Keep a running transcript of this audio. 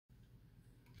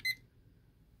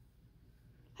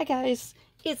Hi guys,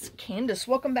 it's Candace.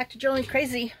 Welcome back to Journaling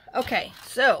Crazy. Okay,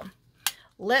 so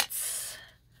let's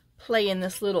play in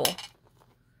this little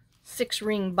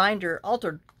 6-ring binder,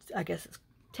 altered, I guess it's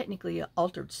technically an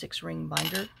altered 6-ring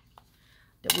binder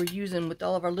that we're using with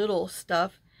all of our little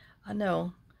stuff. I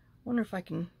know, wonder if I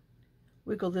can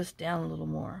wiggle this down a little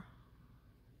more.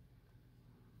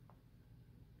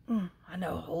 I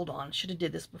know, hold on, should have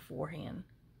did this beforehand.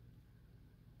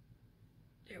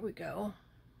 There we go.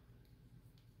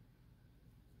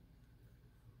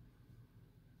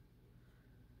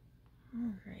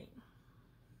 All right.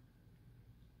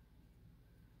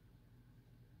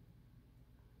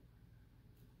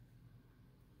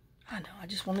 I know, I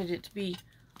just wanted it to be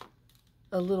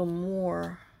a little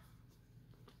more.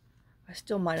 I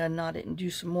still might unknot it and do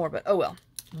some more, but oh well.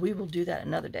 We will do that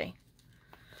another day.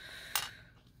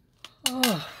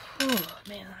 Oh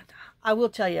man, I will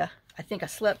tell you, I think I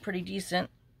slept pretty decent.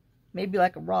 Maybe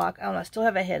like a rock. I don't know, I still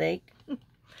have a headache.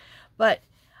 But,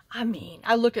 I mean,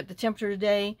 I looked at the temperature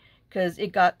today because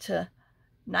it got to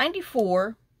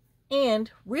 94 and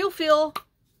real feel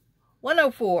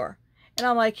 104. And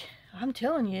I'm like, I'm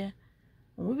telling you,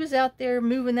 when we was out there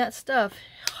moving that stuff,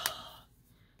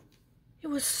 it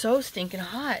was so stinking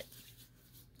hot.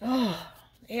 Oh,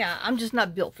 yeah, I'm just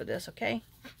not built for this, okay?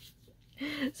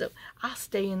 So, I'll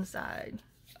stay inside.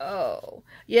 Oh,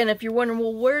 yeah, and if you're wondering,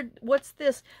 well, what's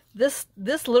this? This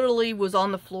literally was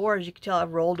on the floor. As you can tell,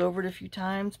 I've rolled over it a few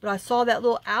times. But I saw that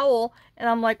little owl, and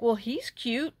I'm like, well, he's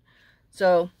cute.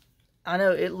 So, I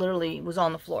know it literally was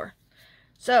on the floor.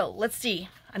 So, let's see.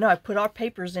 I know I put our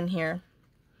papers in here.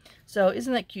 So,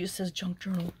 isn't that cute? It says junk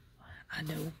journal. I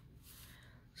know.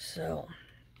 So,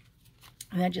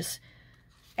 and I just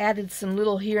added some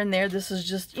little here and there. This is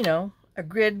just, you know, a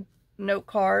grid note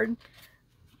card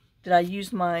that I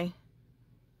used my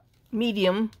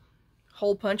medium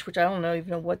hole punch, which I don't even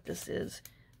know what this is.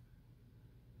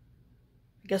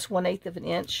 I guess 1/8 of an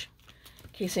inch, in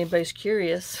case anybody's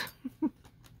curious.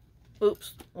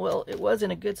 Oops. Well, it was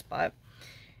in a good spot.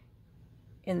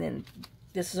 And then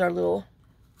this is our little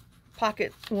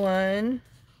pocket one.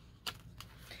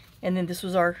 And then this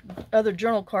was our other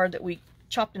journal card that we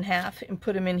chopped in half and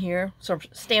put them in here. Some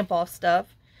stamp off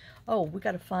stuff. Oh, we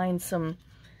got to find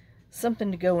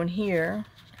something to go in here.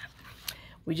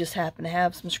 We just happen to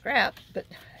have some scrap, but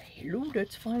hello,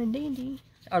 that's fine and dandy.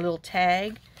 Our little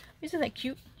tag. Isn't that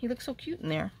cute? He looks so cute in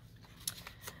there.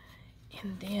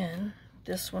 And then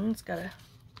this one's got a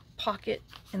pocket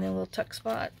and then a little tuck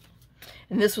spot.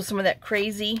 And this was some of that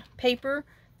crazy paper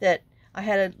that I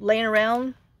had laying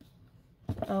around.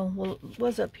 Oh, well, it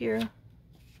was up here.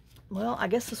 Well, I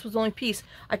guess this was the only piece.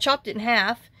 I chopped it in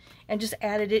half and just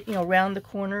added it, you know, around the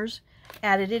corners.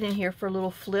 Added it in here for a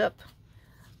little flip.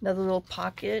 Another little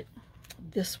pocket.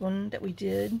 This one that we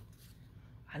did.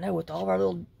 I know, with all of our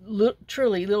little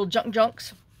truly little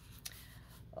junks.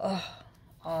 Oh,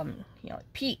 you know,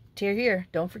 Pete, here,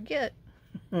 don't forget.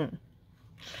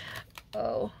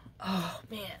 Oh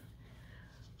man.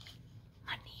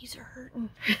 My knees are hurting.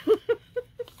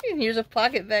 And here's a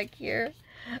pocket back here.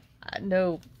 I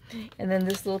know. And then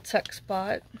this little tuck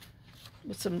spot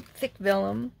with some thick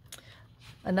vellum.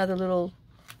 Another little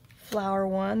flower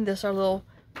one. This our little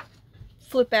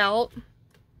flip out.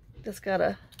 That's got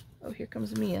a, oh, here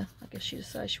comes Mia. I guess she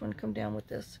decided she wanted to come down with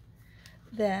this.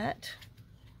 That.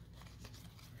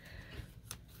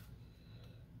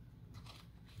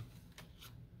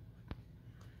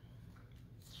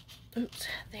 Oops,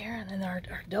 there. And then our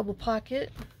double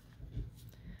pocket.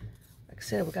 Like I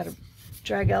said, we got to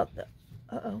drag out the,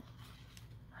 uh-oh.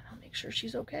 I don't make sure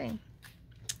she's okay.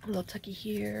 A little tucky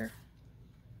here.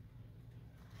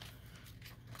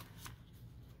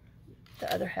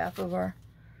 The other half of our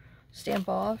stamp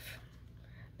off.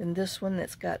 Then this one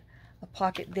that's got a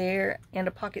pocket there and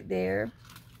a pocket there.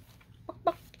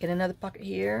 And another pocket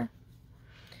here.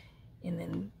 And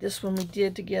then this one we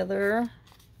did together.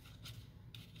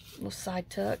 Little side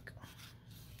tuck.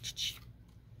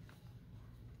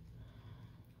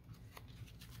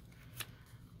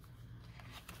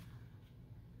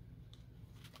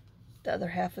 The other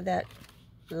half of that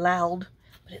loud,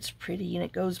 but it's pretty and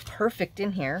it goes perfect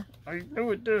in here. I know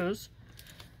it does.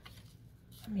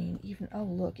 I mean, even, oh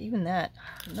look, even that.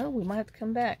 No, we might have to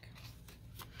come back.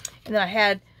 And then I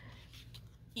had,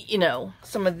 you know,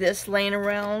 some of this laying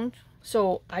around.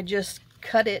 So I just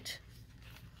cut it,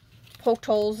 poked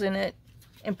holes in it,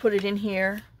 and put it in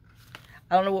here.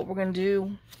 I don't know what we're going to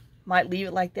do. Might leave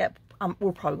it like that.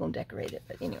 We're probably going to decorate it,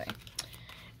 but anyway.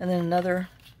 And then another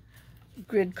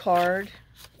grid card,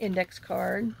 index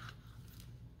card.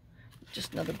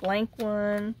 Just another blank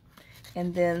one.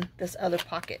 And then this other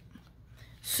pocket.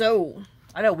 So,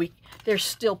 I know there's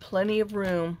still plenty of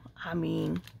room. I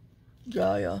mean,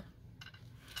 yeah.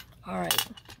 All right.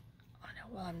 I know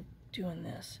while I'm doing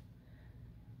this.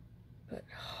 But,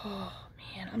 oh,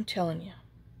 man, I'm telling you.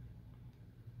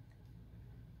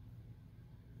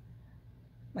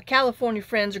 My California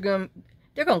friends they're going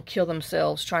to kill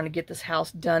themselves trying to get this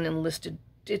house done and listed.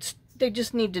 They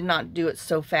just need to not do it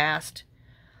so fast.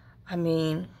 I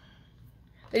mean,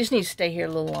 they just need to stay here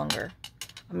a little longer.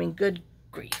 I mean, good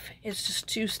grief. It's just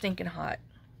too stinking hot.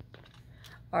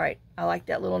 All right, I like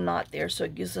that little knot there, so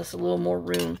it gives us a little more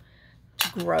room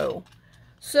to grow.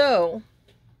 So,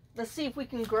 let's see if we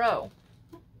can grow.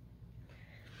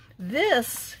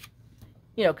 This,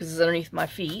 you know, because it's underneath my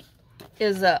feet,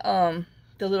 is the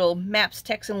little Maps,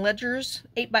 Texts, and Ledgers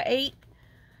 8x8.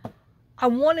 I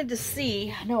wanted to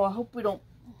see, I know, I hope we don't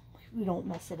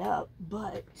mess it up,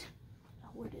 but,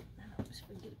 where did, I just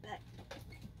get it back.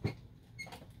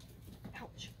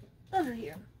 Ouch, under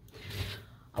here.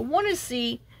 I want to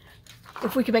see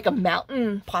if we can make a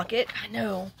mountain pocket. I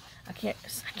know, I can't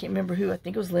remember who, I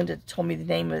think it was Linda that told me the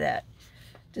name of that.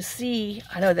 To see,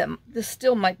 I know that this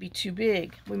still might be too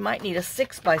big. We might need a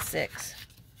 6x6.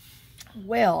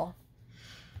 Well,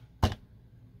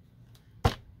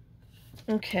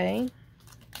 okay.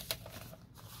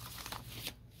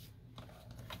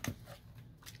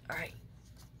 All right.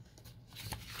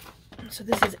 So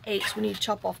this is 8, so we need to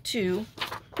chop off 2.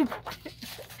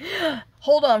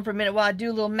 Hold on for a minute while I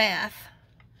do a little math.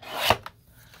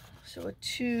 So a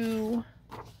 2.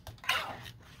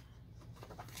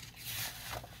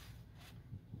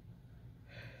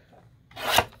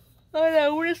 Oh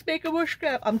no, we're just making more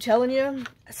scrap. I'm telling you,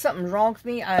 something's wrong with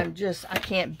me. I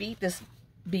can't beat this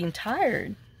being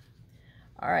tired.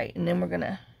 All right, and then we're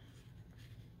gonna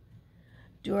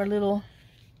do our little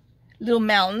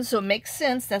mountain, so it makes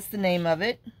sense. That's the name of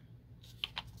it.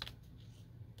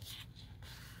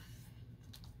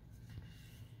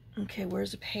 Okay,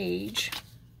 where's the page?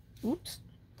 Oops.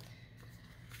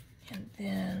 And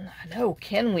then, I know,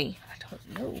 can we? I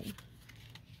don't know.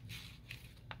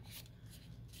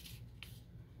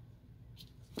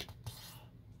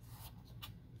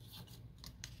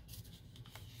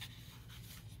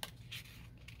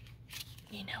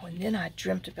 You know, and then I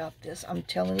dreamt about this. I'm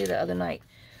telling you the other night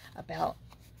about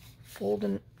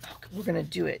folding. Oh, we're going to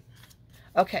do it.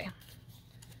 Okay.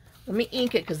 Let me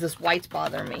ink it because this white's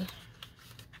bothering me.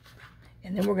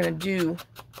 And then we're going to do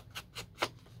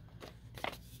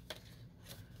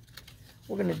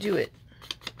it.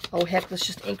 Oh, heck, let's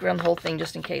just ink around the whole thing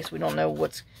just in case. We don't know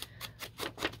what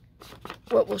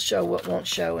will show, what won't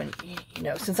show. And, you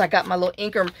know, since I got my little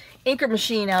inker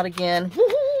machine out again,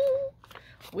 woohoo!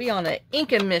 We on an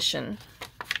inking mission.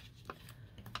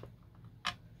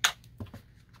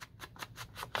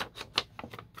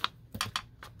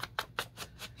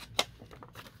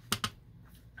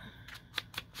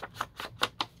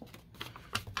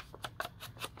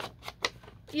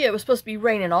 Yeah, it was supposed to be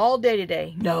raining all day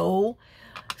today. No,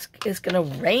 it's going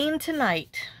to rain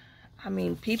tonight. I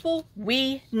mean, people,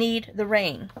 we need the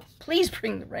rain. Please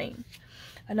bring the rain.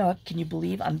 I know, can you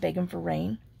believe I'm begging for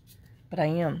rain? But I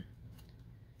am.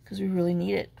 Because we really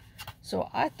need it. So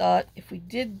I thought if we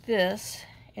did this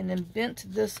and then bent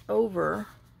this over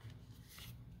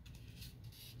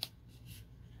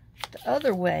the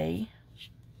other way,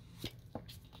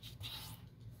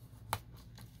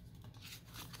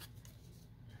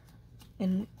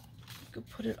 and you could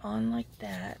put it on like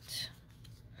that.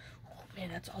 Oh man,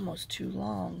 that's almost too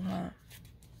long, huh?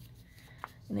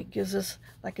 And it gives us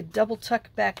like a double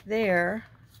tuck back there.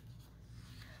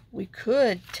 We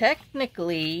could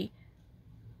technically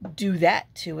do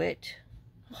that to it.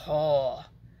 Oh,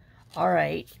 all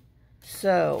right.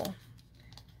 So,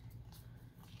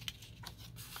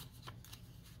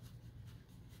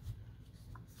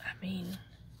 I mean,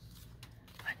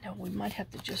 I know we might have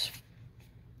to just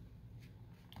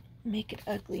make it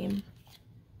ugly and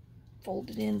fold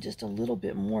it in just a little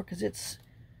bit more because it's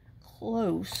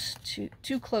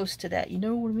too close to that. You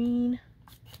know what I mean?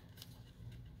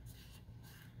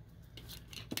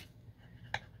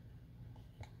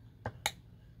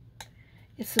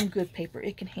 It's some good paper.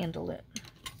 It can handle it.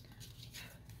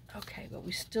 Okay, but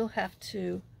we still have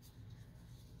to,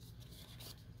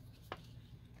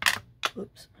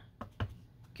 oops,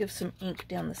 give some ink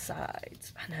down the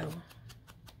sides. I know.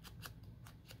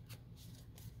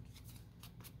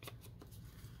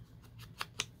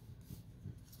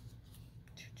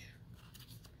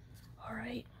 All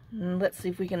right, and let's see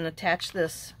if we can attach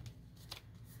this.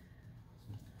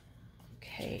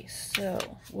 Okay, so,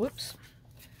 whoops.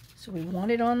 So we want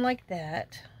it on like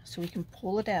that, so we can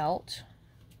pull it out.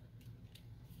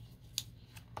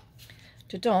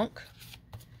 To dunk.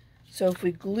 So if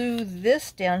we glue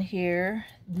this down here,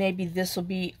 maybe this will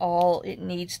be all it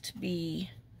needs to be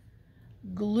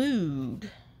glued.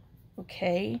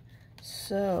 Okay,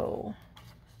 so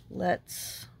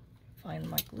let's find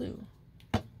my glue.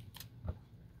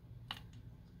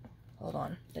 Hold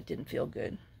on, that didn't feel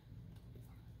good.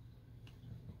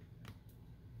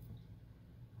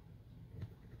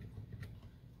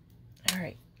 All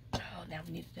right, oh, now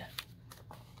we need to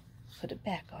put it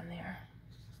back on there.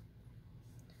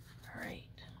 All right,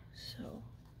 so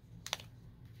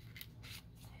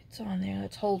it's on there.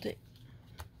 Let's hold it.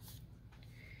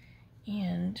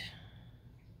 And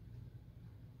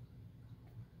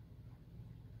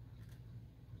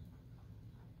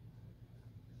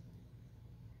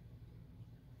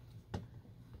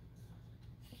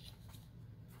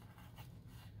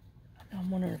I'm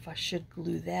wondering if I should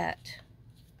glue that.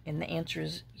 And the answer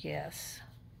is yes.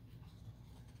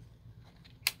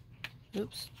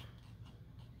 Oops.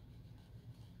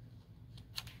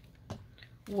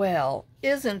 Well,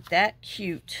 isn't that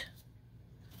cute?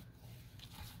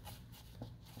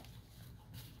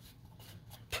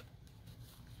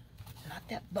 Not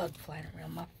that bug flying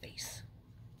around my face.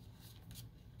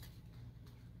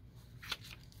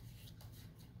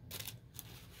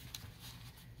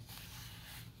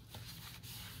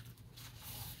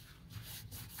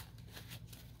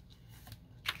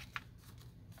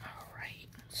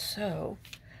 So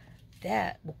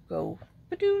that will go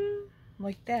ba-doom,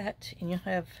 like that, and you'll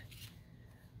have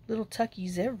little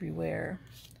tuckies everywhere.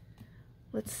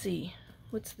 Let's see,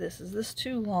 what's this? Is this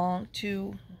too long?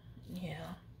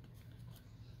 Yeah.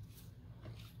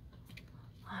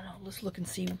 I don't know, let's look and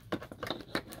see.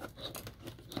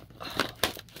 Oh,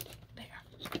 there.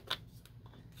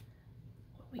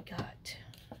 What we got?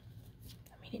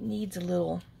 I mean, it needs a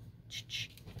little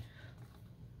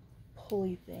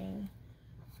pulley thing.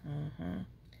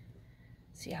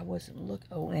 See, I wasn't look.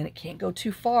 Oh, and it can't go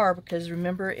too far because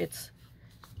remember it's.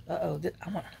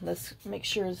 Let's make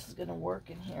sure this is gonna work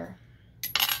in here.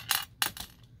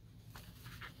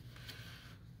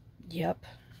 Yep.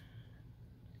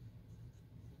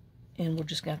 And we're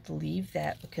just gonna have to leave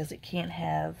that because it can't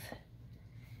have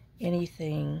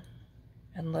anything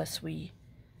unless we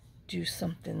do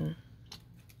something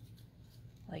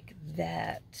like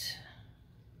that.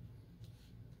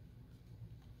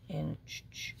 And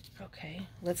okay,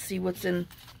 let's see what's in.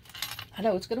 I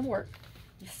know it's gonna work.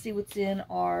 Let's see what's in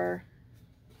our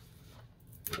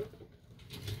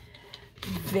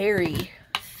very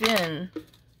thin,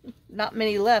 not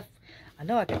many left. I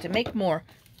know I got to make more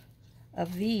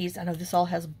of these. I know this all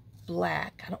has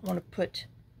black. I don't want to put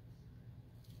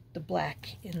the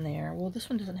black in there. Well, this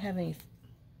one doesn't have any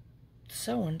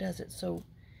sewing, does it? So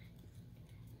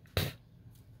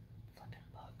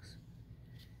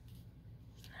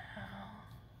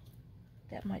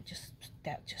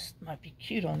that just might be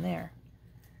cute on there.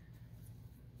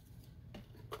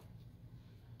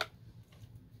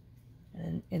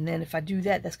 And then if I do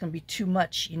that, that's going to be too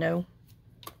much, you know.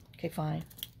 Okay, fine.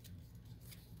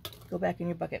 Go back in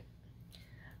your bucket.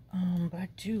 But I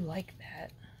do like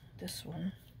that. This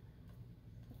one.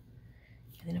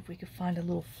 And then if we could find a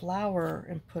little flower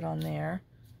and put on there.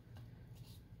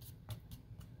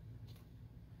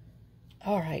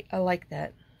 All right, I like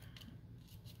that.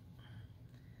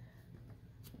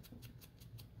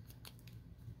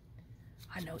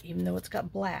 I know, even though it's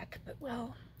got black, but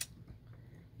well,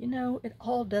 you know, it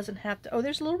all doesn't have to. Oh,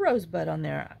 there's a little rosebud on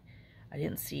there. I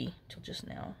didn't see till just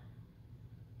now.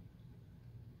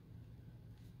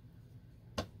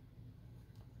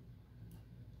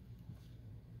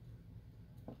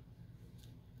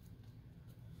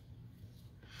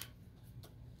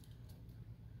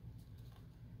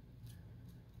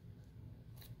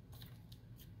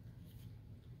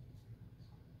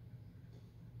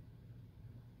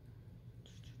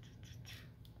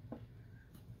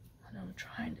 I'm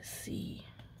trying to see.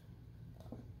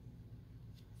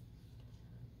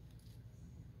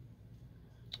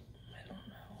 I don't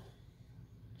know.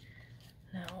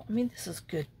 No, I mean, this is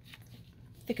good,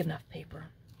 thick enough paper.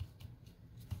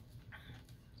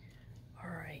 All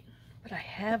right, but I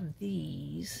have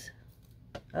these.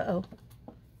 Uh-oh.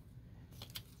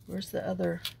 Where's the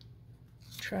other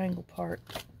triangle part?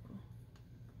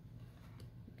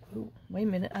 Oh, wait a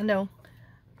minute. I know.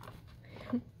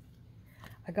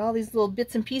 I got all these little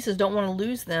bits and pieces, don't want to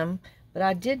lose them, but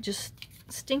I did just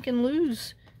stinking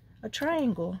lose a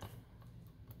triangle.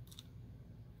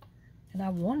 And I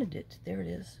wanted it. There it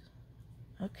is.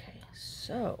 Okay,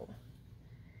 so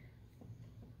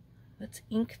let's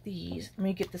ink these. Let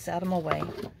me get this out of my way.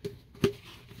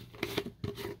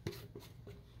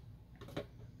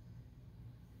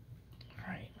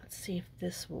 Alright, Let's see if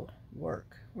this will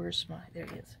work. Where's my, there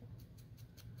it is.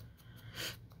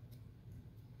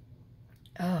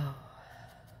 Oh.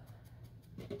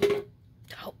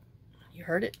 Oh, you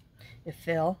heard it? It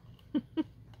fell.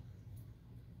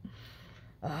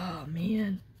 Oh,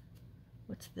 man.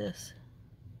 What's this?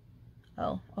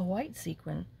 Oh, a white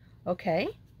sequin. Okay.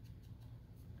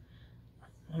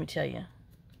 Let me tell you.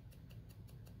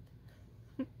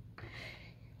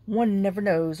 One never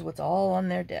knows what's all on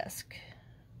their desk.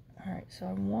 Alright, so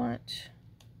I want...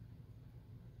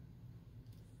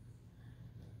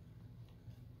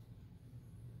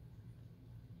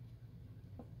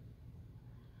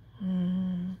 I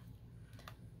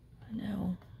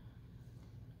know.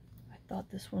 I thought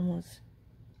this one was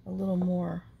a little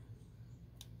more...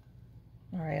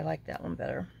 Alright, I like that one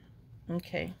better.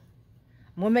 Okay.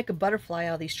 I'm going to make a butterfly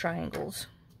out of these triangles.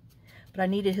 But I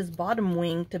needed his bottom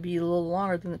wing to be a little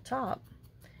longer than the top.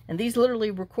 And these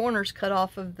literally were corners cut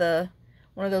off of the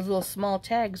one of those little small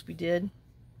tags we did.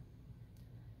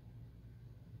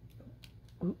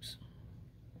 Oops.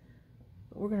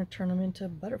 But we're going to turn them into a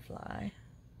butterfly.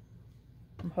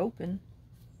 I'm hoping.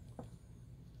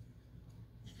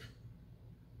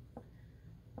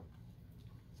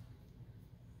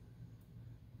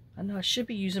 I know I should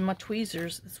be using my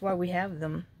tweezers. That's why we have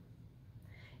them.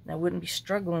 And I wouldn't be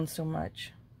struggling so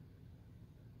much.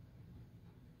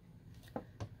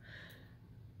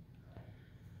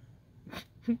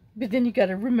 But then you got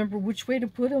to remember which way to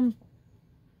put them.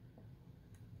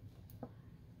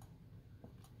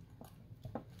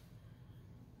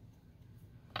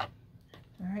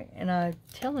 Alright, and I'm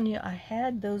telling you, I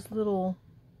had those little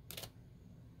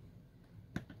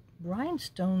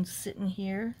rhinestones sitting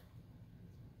here.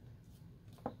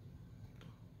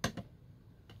 Oh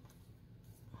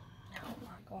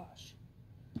my gosh.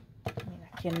 I mean,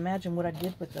 I can't imagine what I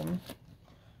did with them.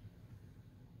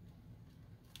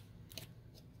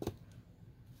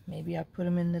 Maybe I put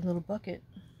them in the little bucket.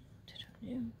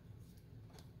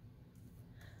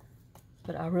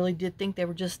 But I really did think they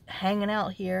were just hanging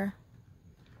out here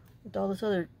with all this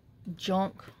other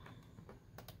junk.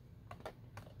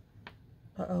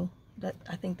 Uh-oh.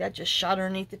 I think that just shot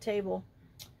underneath the table.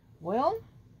 Well,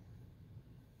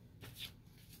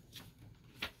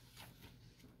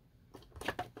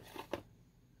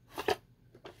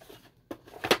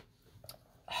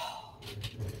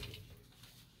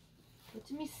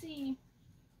 let me see.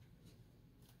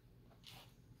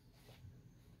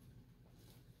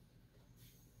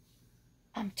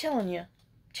 I'm telling you,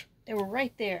 they were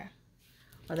right there.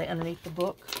 Are they underneath the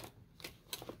book?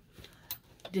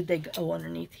 Did they go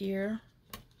underneath here?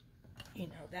 You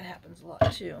know, that happens a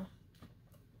lot too.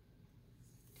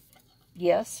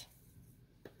 Yes.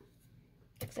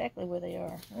 Exactly where they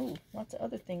are. Oh, lots of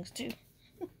other things too.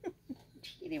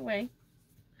 Anyway,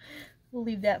 we'll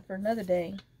leave that for another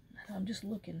day. I'm just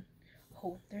looking.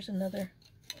 Oh, there's another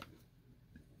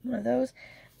one of those.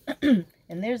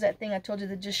 And there's that thing I told you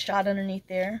that just shot underneath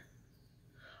there.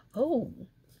 Oh,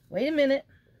 wait a minute.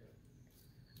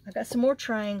 I got some more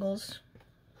triangles.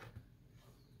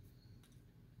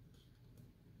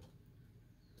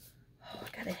 Oh,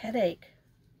 I got a headache.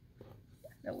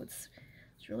 No, it's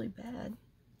really bad.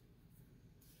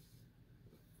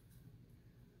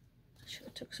 I should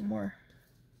have took some more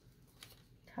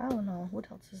Tylenol.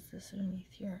 What else is this underneath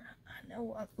here? I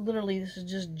know, literally this is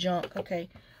just junk. Okay,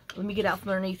 let me get out from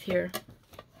underneath here.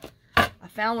 I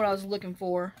found what I was looking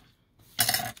for.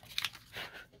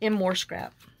 And more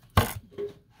scrap.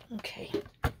 Okay,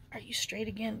 are you straight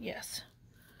again? Yes.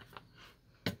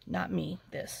 Not me,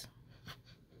 this.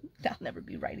 I'll never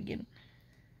be right again.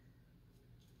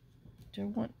 Do I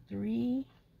want 3?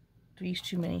 3's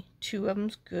too many. 2 of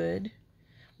them's good.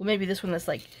 Well, maybe this one that's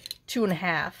like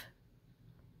 2.5.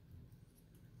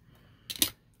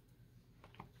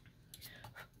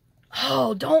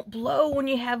 Oh, don't blow when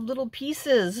you have little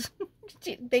pieces.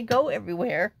 They go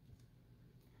everywhere.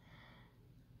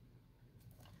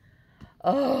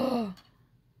 Oh,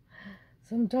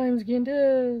 sometimes again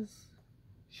does.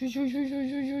 Shush, shush, shush, shush,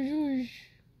 shush, shush.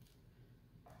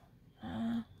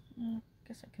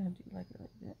 Guess I can do like that.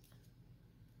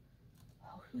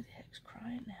 Oh, who the heck's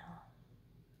crying now?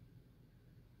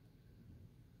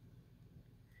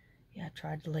 Yeah, I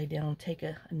tried to lay down and take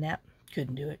a nap.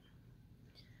 Couldn't do it.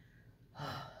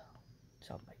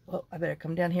 So I'm like, well, I better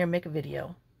come down here and make a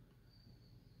video.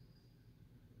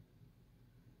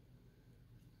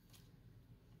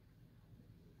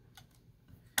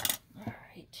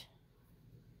 Alright.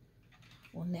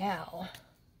 Well, now...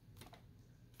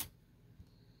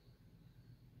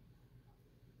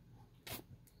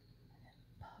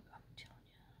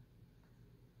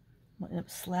 I'm going to end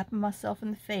up slapping myself in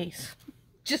the face.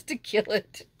 just to kill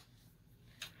it.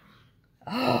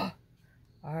 Oh,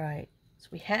 all right. So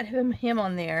we had him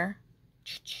on there.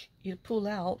 You pull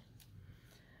out.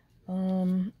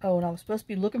 Oh, and I was supposed to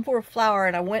be looking for a flower,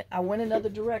 and I went another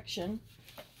direction.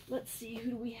 Let's see,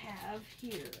 who do we have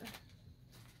here?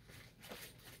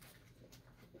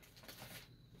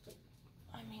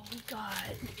 I mean, we got...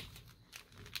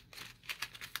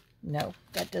 No,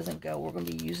 that doesn't go. We're going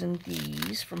to be using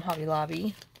these from Hobby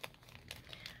Lobby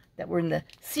that were in the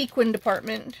sequin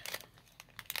department.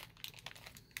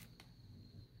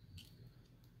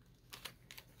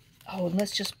 Oh, and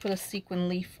let's just put a sequin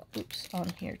leaf, oops, on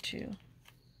here too.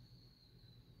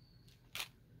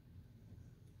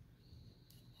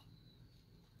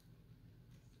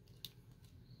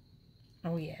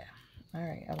 Oh yeah. All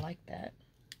right, I like that.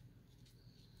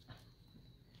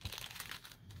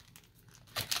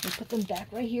 We put them back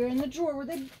right here in the drawer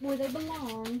where they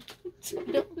belong, so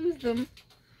we don't lose them.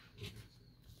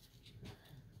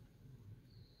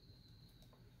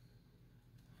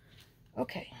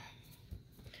 Okay.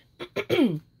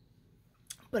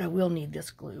 But I will need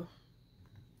this glue.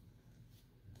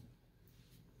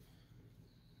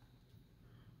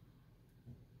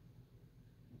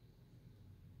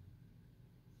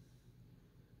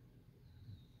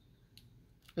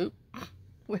 Oop.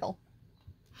 Well,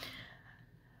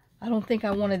 I don't think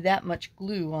I wanted that much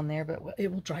glue on there, but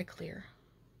it will dry clear.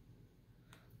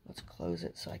 Let's close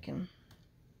it so I can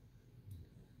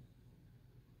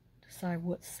decide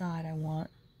what side I want.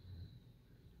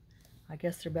 I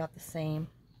guess they're about the same.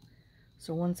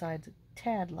 So one side's a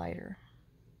tad lighter.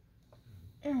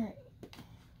 Alright.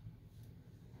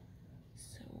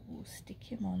 So we'll stick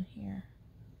him on here.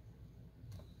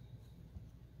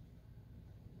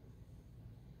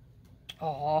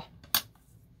 Aw.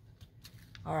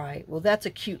 Alright, well that's a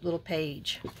cute little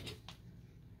page.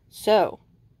 So,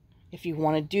 if you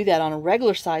want to do that on a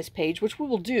regular size page, which we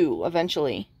will do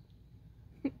eventually,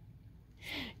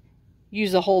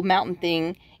 use the whole mountain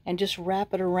thing and just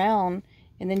wrap it around,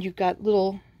 and then you've got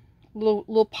little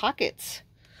pockets.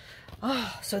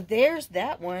 Oh, so there's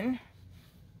that one.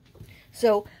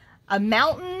 So a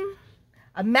mountain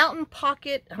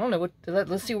pocket, I don't know what,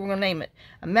 let's see what we're gonna name it.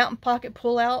 A mountain pocket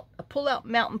pull out, a pull out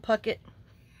mountain pocket,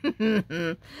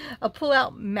 a pull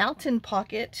out mountain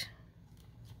pocket,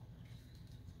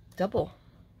 double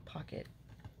pocket.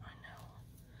 I know.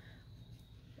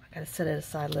 I gotta set it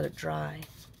aside, let it dry.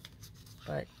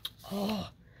 But oh,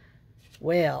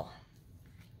 well,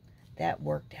 that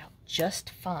worked out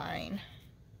just fine.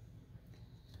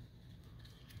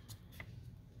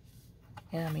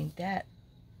 And I mean that,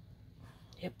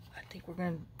 yep, I think we're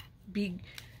gonna be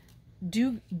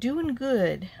doing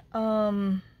good.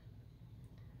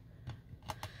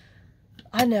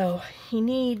 I know he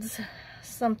needs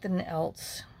something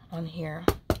else on here.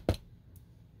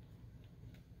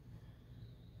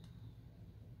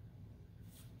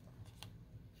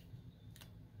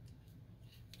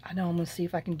 I know I'm gonna see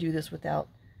if I can do this without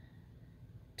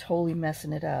totally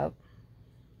messing it up.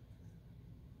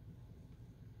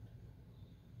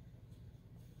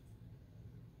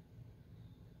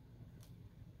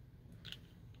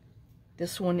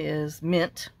 This one is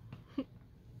mint.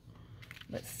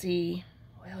 Let's see.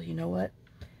 Well, you know what?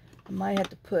 I might have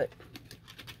to put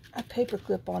a paper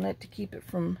clip on it to keep it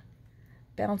from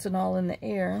bouncing all in the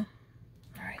air.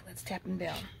 All right, let's tap him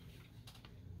down.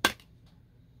 I'll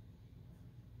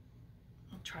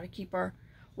try to keep our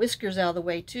whiskers out of the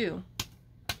way too.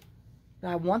 But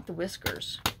I want the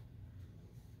whiskers.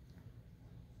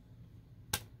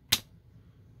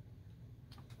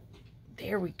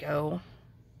 There we go.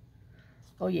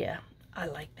 Oh yeah, I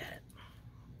like that.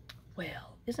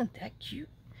 Well, isn't that cute?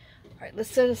 All right, let's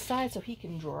set it aside so he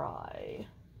can dry.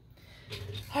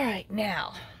 All right,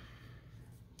 now,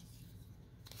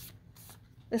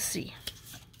 let's see.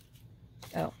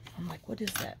 Oh, I'm like, what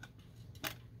is that?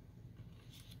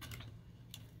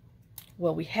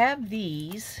 Well, we have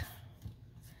these.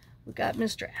 We got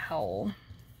Mr. Owl.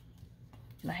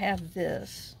 And I have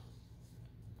this.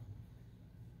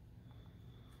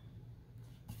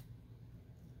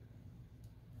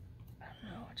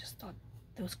 I just thought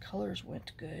those colors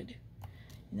went good.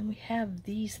 And then we have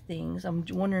these things. I'm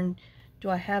wondering, do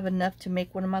I have enough to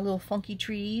make one of my little funky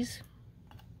trees?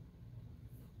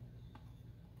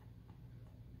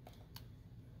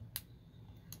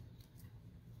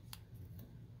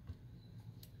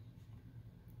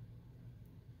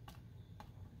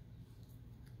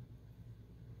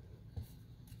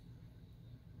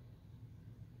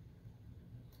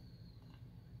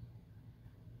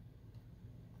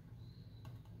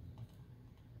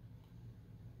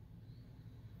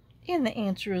 And the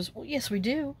answer is, well, yes, we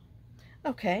do.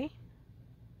 Okay.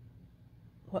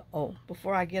 What? Oh,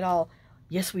 before I get all,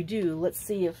 yes we do. Let's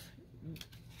see if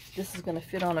this is going to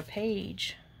fit on a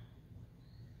page.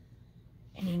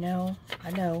 And you know,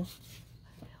 I know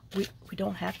we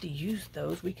don't have to use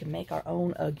those. We can make our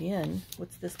own again.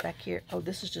 What's this back here? Oh,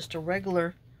 this is just a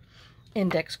regular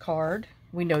index card.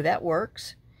 We know that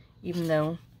works, even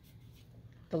though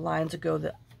the lines will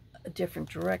go a different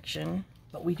direction.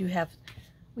 But we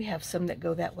have some that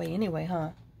go that way anyway,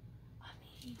 huh? I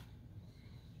mean,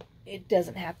 it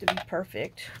doesn't have to be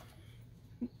perfect.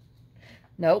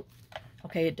 Nope.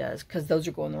 Okay, it does, because those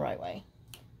are going the right way.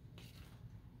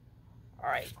 All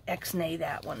right, X-nay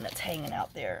that one that's hanging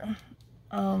out there.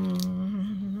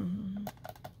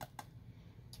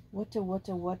 What?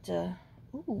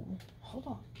 Ooh, hold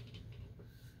on.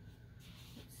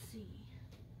 Let's see.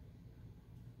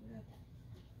 Where did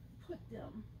I put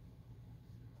them?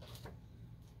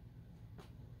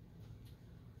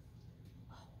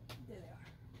 Oh, there they are.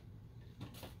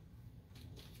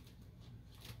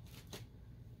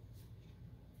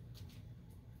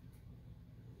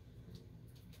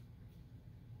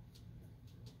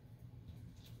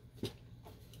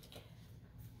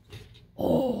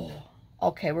 Oh,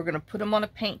 okay, we're going to put them on a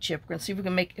paint chip. We're going to see if we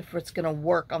can make, if it's going to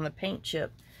work on the paint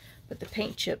chip. But the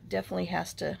paint chip definitely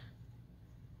has to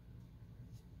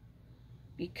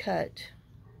be cut.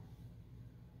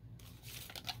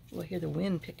 We'll hear the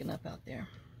wind picking up out there.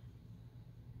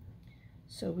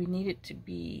 So we need it to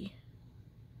be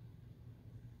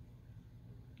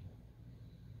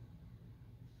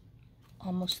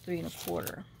almost 3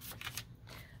 1/4.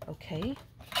 Okay.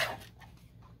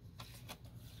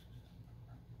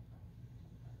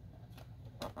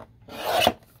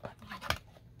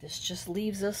 This just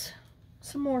leaves us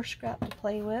some more scrap to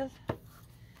play with.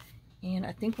 And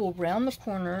I think we'll round the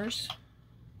corners.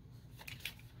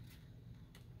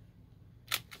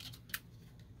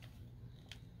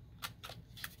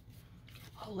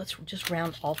 Oh, let's just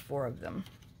round all 4 of them.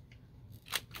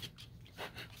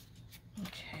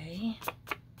 Okay.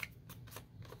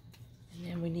 And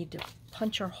then we need to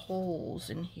punch our holes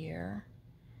in here.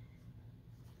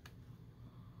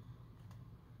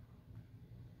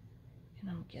 And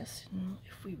I'm guessing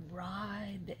if we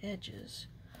ride the edges.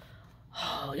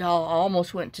 Oh, y'all, I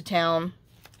almost went to town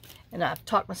and I've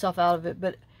talked myself out of it,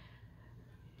 but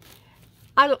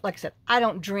I don't, like I said, I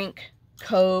don't drink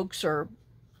Cokes or,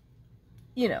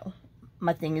 you know,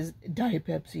 my thing is Diet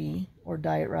Pepsi or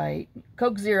Diet Right.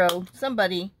 Coke Zero,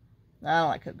 somebody, I don't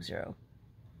like Coke Zero.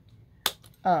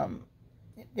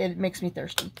 It makes me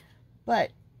thirsty.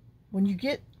 But when you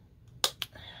get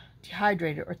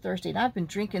dehydrated or thirsty, and I've been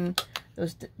drinking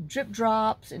those drip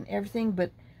drops and everything,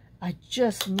 but I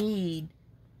just need,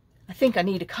 I think I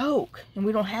need a Coke, and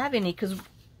we don't have any because,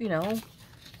 you know,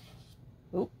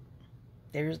 oop,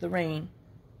 there's the rain.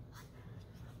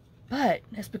 But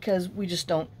that's because we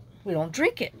don't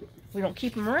drink it. We don't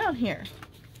keep them around here.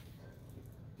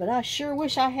 But I sure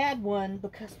wish I had one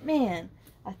because, man,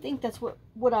 I think that's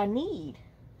what I need.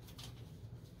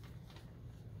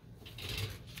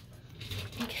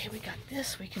 Okay, we got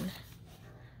this. We can,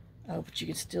 oh, but you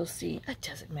can still see, it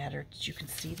doesn't matter. You can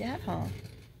see that, huh?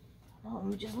 Oh, let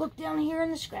me just look down here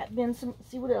in the scrap bin,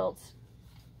 see what else.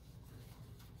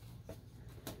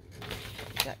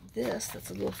 We got this,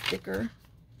 that's a little thicker.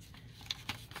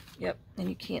 Yep, and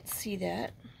you can't see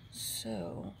that.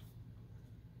 So,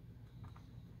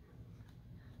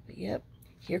 but yep,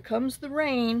 here comes the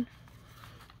rain.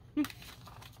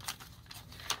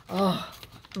 Oh,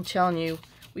 I'm telling you,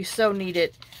 we so need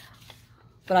it.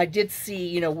 But I did see,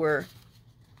 you know, where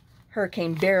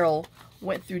Hurricane Beryl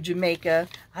went through Jamaica.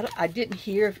 I didn't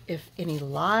hear if any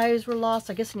lives were lost.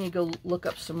 I guess I need to go look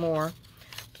up some more.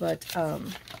 But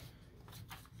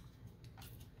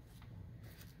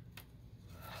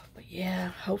yeah,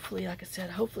 hopefully, like I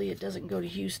said, hopefully it doesn't go to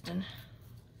Houston.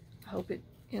 I hope it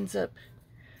ends up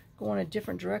going a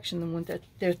different direction than what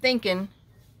they're thinking.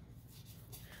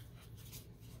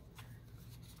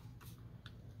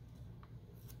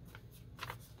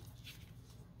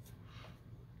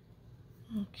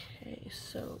 Okay,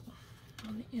 so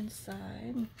on the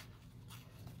inside,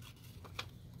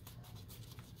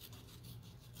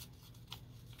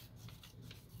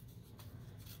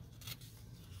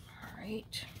 all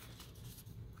right.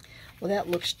 Well, that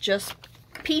looks just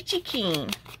peachy keen.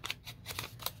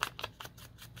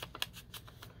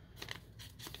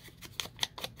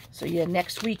 So yeah,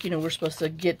 next week, you know, we're supposed to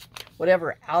get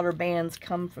whatever outer bands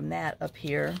come from that up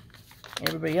here. And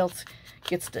everybody else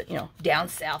gets to, you know, down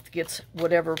south gets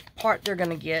whatever part they're going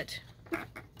to get. Oh,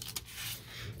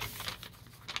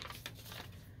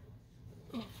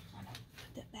 I'm going to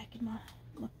put that back in my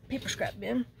paper scrap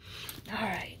bin. All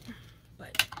right.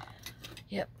 But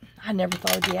Yep. I never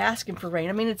thought I'd be asking for rain.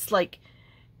 I mean, it's like,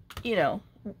 you know,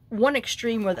 one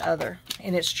extreme or the other.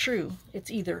 And it's true. It's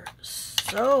either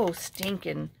so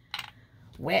stinking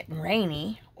wet and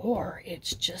rainy, or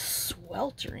it's just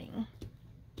sweltering.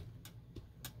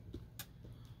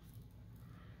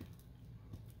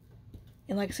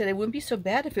 And like I said, it wouldn't be so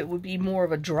bad if it would be more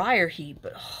of a drier heat,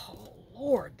 but oh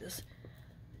Lord, this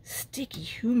sticky,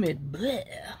 humid bleh,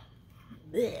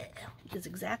 bleh is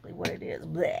exactly what it is,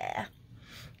 bleh.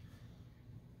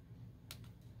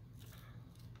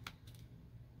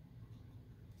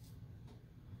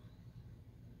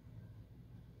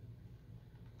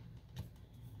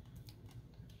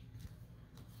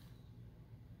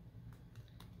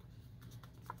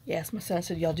 Yes, my son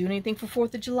said, y'all do anything for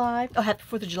 4th of July? Oh, happy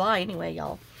 4th of July anyway,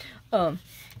 y'all.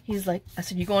 He's like, I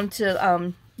said, you going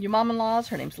to your mom-in-law's?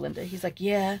 Her name's Linda. He's like,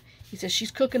 yeah. He says,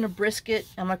 she's cooking a brisket.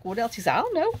 I'm like, what else? He said, I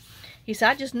don't know. He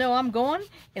said, I just know I'm going,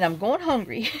 and I'm going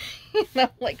hungry. And I'm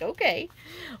like, okay.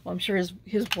 Well, I'm sure his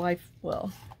wife,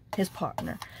 well, his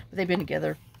partner, but they've been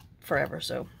together forever,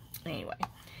 so anyway.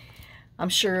 I'm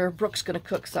sure Brooke's going to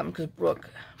cook something, because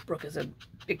Brooke is a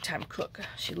big-time cook.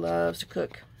 She loves to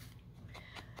cook.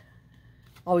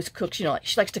 Always cooks, you know, like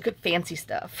she likes to cook fancy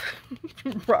stuff.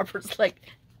 Robert's like,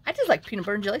 I just like peanut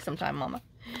butter and jelly sometime, Mama.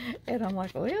 And I'm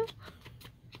like, oh yeah.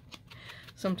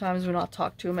 Sometimes when I'll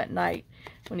talk to him at night,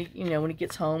 when he, you know, when he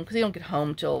gets home, because he don't get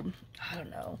home till, I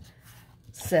don't know,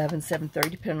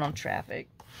 7:30, depending on traffic.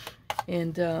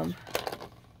 And I'm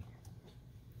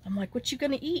like, what you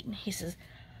gonna eat? And he says,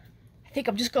 I think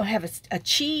I'm just gonna have a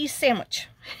cheese sandwich,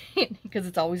 because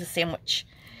it's always a sandwich.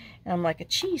 And I'm like, a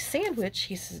cheese sandwich?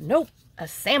 He says, nope, a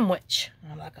sandwich.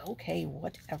 And I'm like, okay,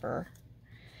 whatever.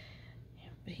 Yeah,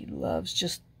 but he loves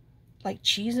just like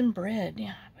cheese and bread.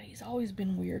 Yeah, but he's always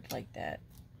been weird like that.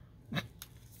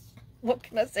 What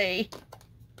can I say?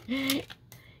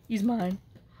 He's mine.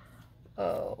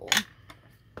 Oh.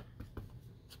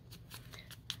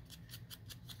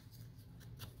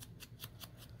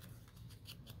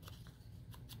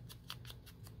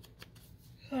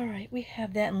 All right, we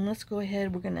have that, and let's go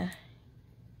ahead. We're gonna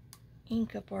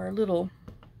ink up our little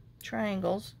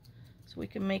triangles so we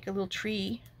can make a little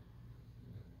tree.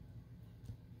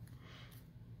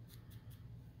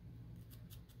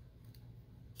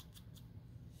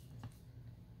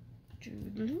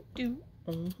 Doo-doo-doo.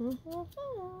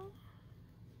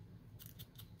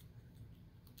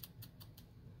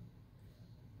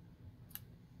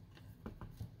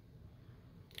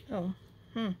 Oh,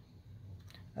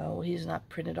 oh, he's not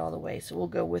printed all the way, so we'll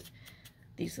go with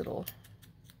these little,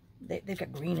 they've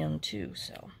got green in them too,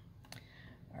 so.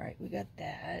 All right, we got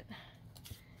that.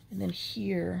 And then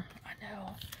here, I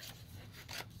know,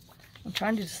 I'm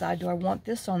trying to decide, do I want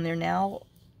this on there now,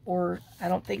 or I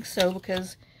don't think so,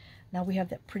 because now we have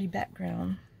that pretty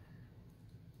background.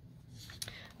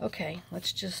 Okay,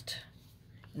 let's just,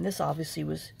 and this obviously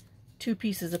was 2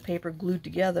 pieces of paper glued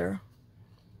together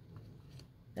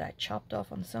that I chopped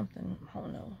off on something. I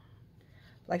don't know.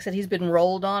 Like I said, he's been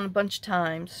rolled on a bunch of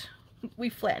times. We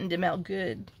flattened him out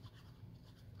good.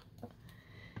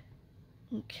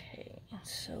 Okay,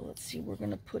 so let's see. We're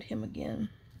going to put him again.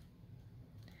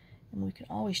 And we can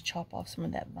always chop off some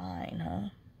of that vine, huh?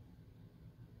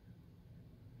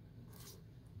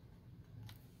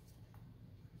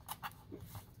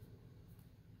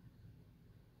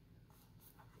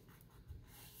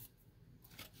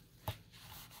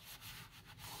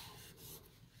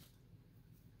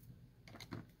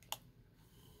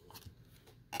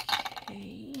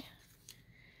 Okay.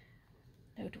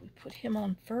 Now, do we put him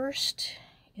on first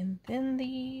and then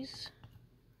these?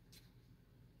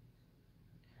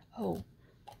 Oh,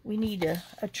 we need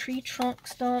a tree trunk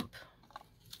stump.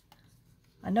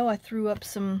 I know I threw up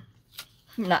some,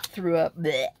 not threw up,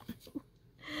 bleh.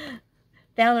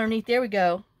 Down underneath, there we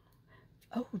go.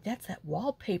 Oh, that's that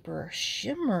wallpaper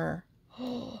shimmer.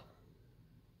 Oh.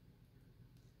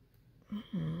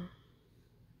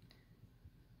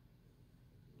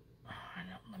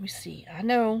 Let me see. I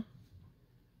know.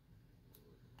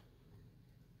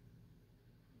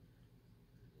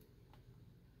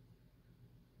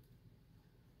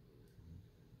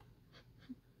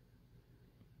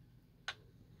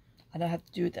 I don't have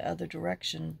to do it the other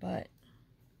direction, but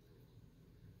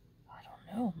I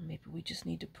don't know. Maybe we just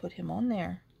need to put him on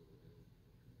there.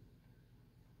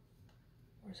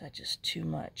 Or is that just too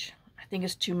much? I think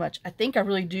it's too much. I think I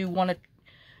really do want to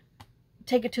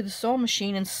take it to the sewing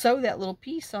machine and sew that little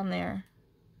piece on there.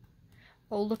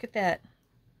 Oh, look at that.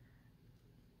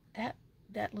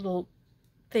 That little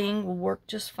thing will work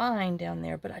just fine down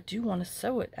there, but I do want to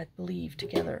sew it, I believe,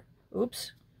 together.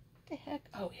 Oops. What the heck?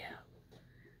 Oh, yeah.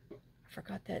 I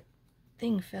forgot that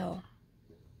thing fell.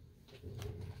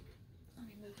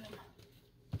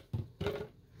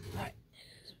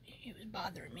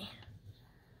 bothering me.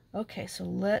 Okay, so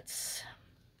let's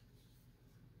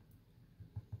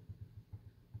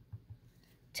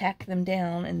tack them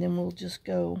down, and then we'll just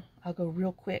go, I'll go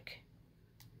real quick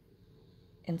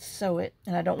and sew it.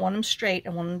 And I don't want them straight. I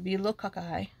want them to be a little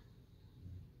cockeye.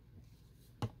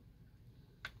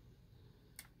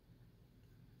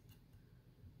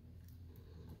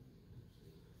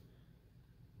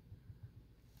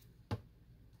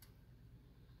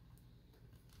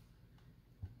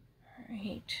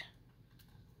 Alright.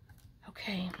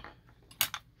 Okay.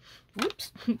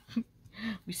 Whoops.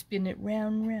 We spin it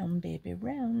round, round, baby.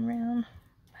 Round, round.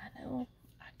 I know.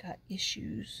 I got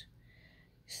issues.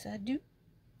 Yes, I do.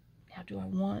 How do I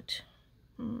want?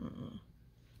 We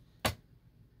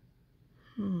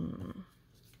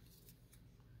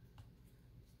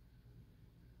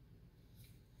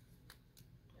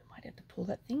might have to pull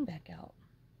that thing back out.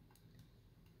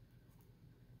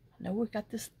 I know we've got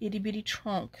this itty bitty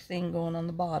trunk thing going on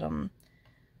the bottom,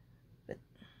 but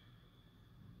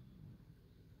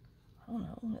I don't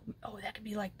know. Oh, that could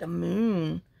be like the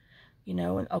moon, you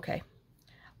know. And okay,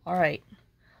 all right.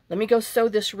 Let me go sew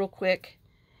this real quick,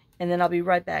 and then I'll be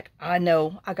right back. I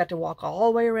know I got to walk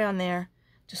all the way around there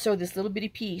to sew this little bitty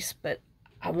piece, but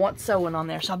I want sewing on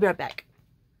there, so I'll be right back.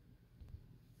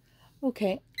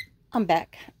 Okay, I'm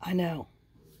back. I know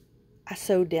I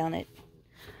sewed down it,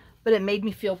 but it made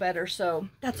me feel better, so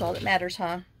that's all that matters,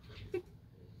 huh?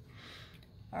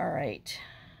 All right.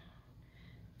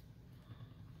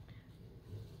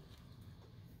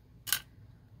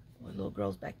 Boy, little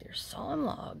girl's back there sawing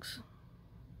logs.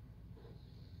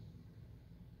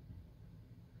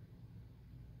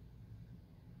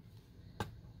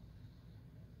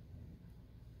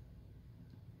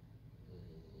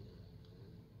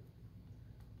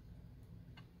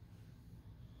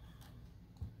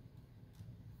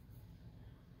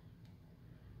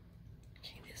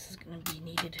 Is going to be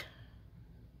needed,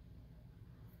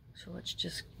 so let's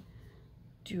just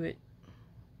do it.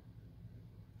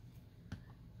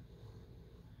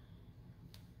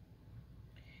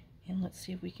 And let's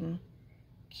see if we can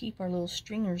keep our little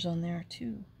stringers on there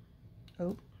too.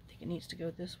 Oh, I think it needs to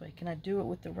go this way. Can I do it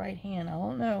with the right hand? I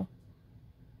don't know.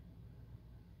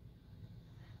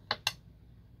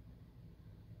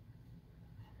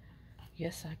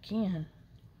 Yes, I can,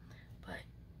 but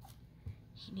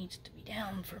he needs to be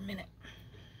down for a minute.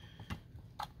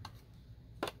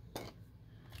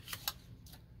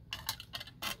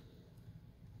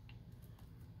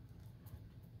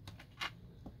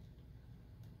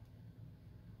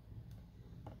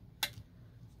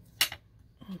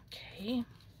 Okay,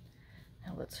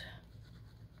 now let's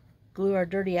glue our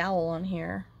dirty owl on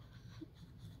here.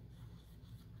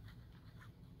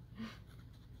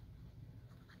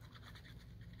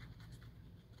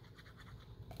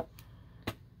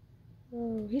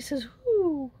 Oh, he says,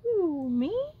 who,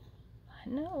 me? I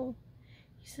know.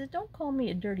 He says, don't call me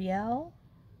a dirty owl.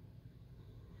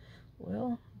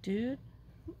 Well, dude,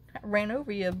 I ran over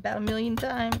you about 1,000,000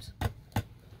 times.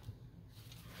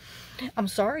 I'm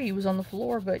sorry he was on the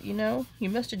floor, but you know, you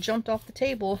must have jumped off the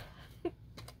table.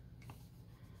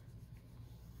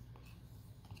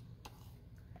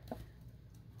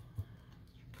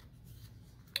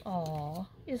 Aw,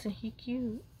 isn't he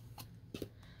cute? Okay,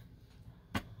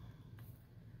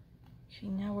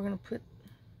 now we're going to put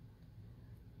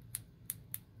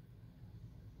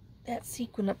that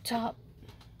sequin up top.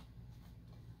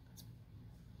 Let's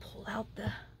pull out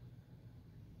the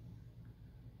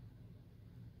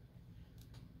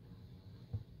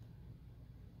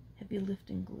heavy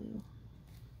lifting glue.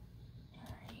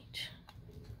 Alright.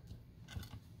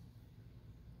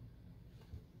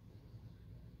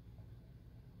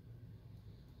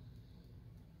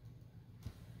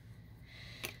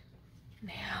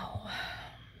 Now,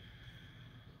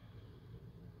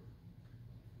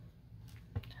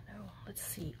 I know, let's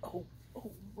see. Oh,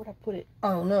 where'd I put it?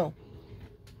 Oh no.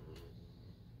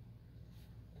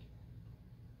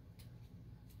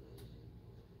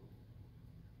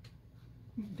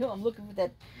 No, I'm looking for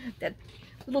that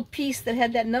little piece that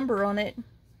had that number on it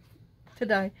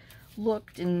that I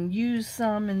looked and used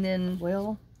some and then,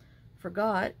 well,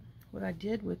 forgot what I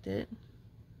did with it.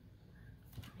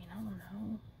 I mean, I don't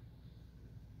know.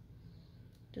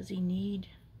 Does he need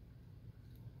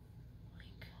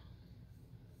like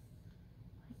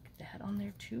that on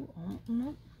there too? Oh,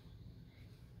 no.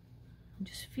 I'm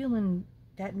just feeling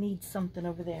that needs something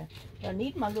over there. I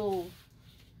need my little...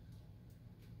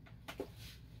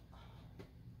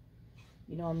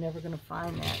 You know, I'm never going to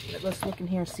find that. But let's look in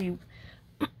here and see.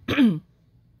 No,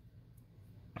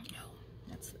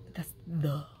 that's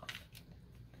the.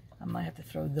 I might have to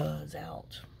throw those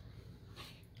out.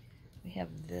 We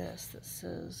have this that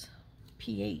says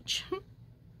pH.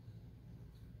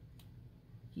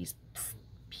 He's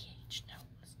pH. No,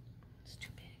 it's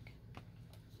too big.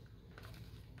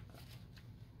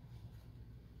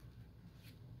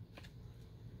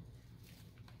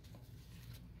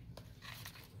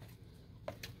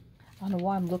 I don't know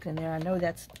why I'm looking there. I know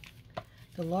that's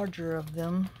the larger of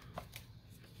them.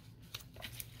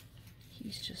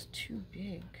 He's just too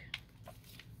big.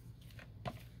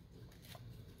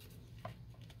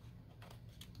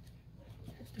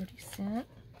 $0.30.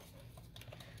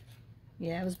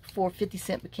 Yeah, it was before 50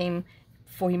 cent became,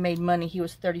 before he made money, he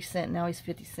was 30 cent. Now he's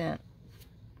 50 cent.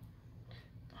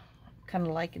 Kind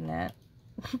of liking that.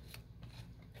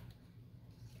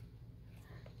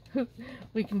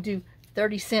 We can do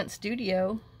 30-cent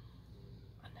studio.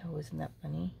 I know, isn't that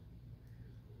funny?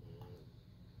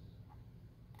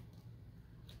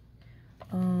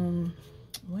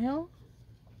 Well,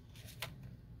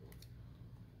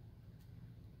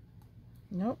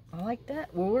 nope, I like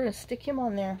that. Well, we're gonna stick him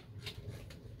on there.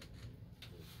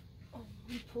 Oh,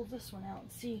 let me pull this one out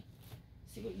and see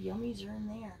what yummies are in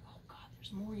there. Oh God,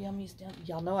 there's more yummies down.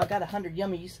 Y'all know I got 100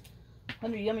 yummies,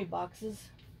 100 yummy boxes.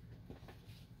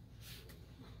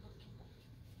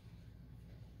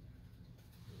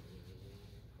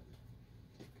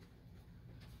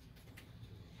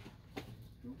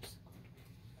 Oops.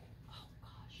 Oh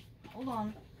gosh, hold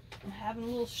on. I'm having a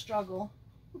little struggle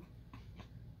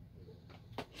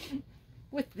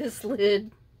with this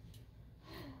lid.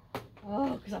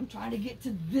 Oh, because I'm trying to get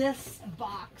to this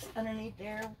box underneath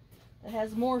there that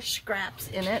has more scraps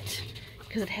in it,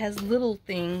 because it has little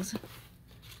things.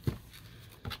 I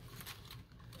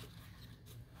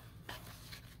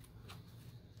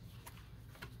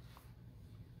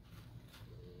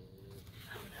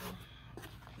don't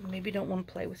know. Maybe don't want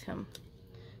to play with him.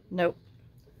 Nope.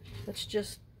 Let's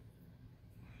just...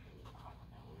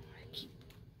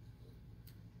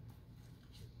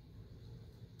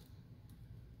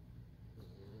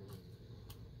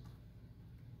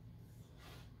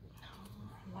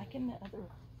 liking the other.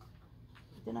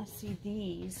 Then I see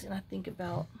these and I think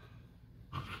about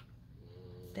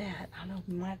that. I don't know,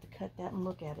 we might have to cut that and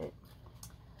look at it.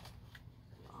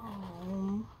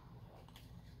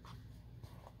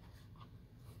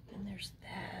 Then there's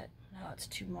that. No, it's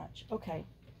too much. Okay.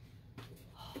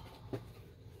 Make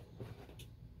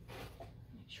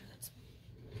sure that's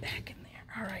back in there.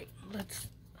 All right, let's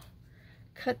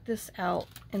cut this out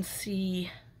and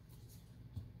see.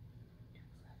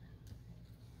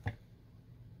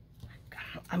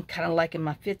 I'm kind of liking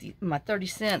my 30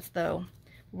 cents though.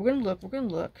 We're gonna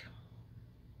look.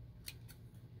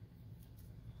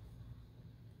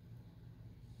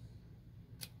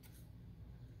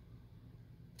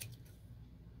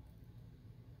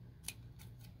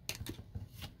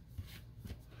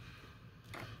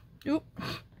 Oop,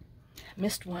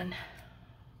 missed one.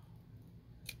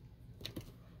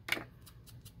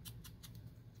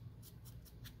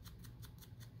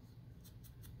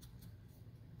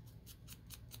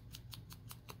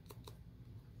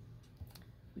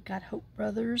 We got Hope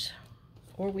Brothers,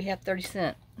 or we have 30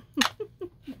 cent.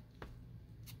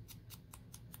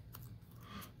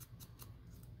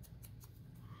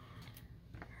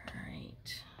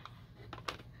 Alright.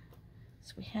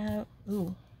 So we have,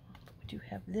 ooh, we do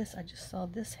have this. I just saw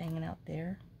this hanging out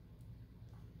there.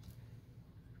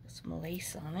 Got some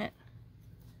lace on it.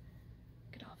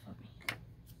 Get off of me.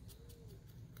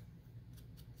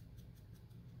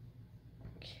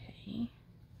 Okay.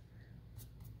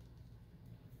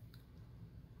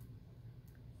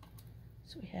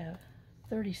 So we have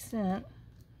 30 cent.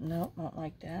 Nope, not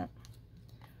like that.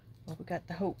 Well, we got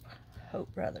the Hope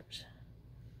Brothers.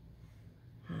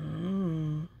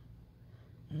 I'm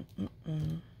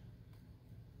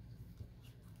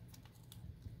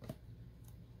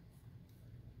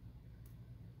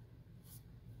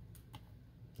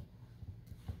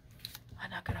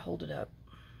not gonna hold it up.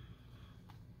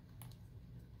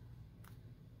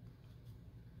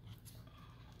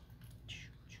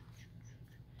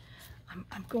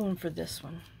 I'm going for this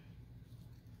one.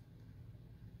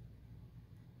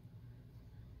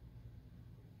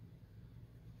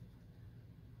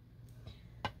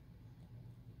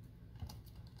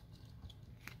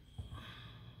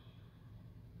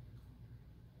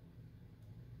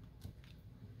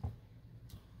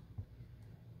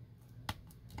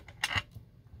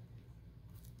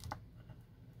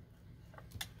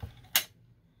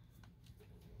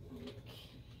 Okay,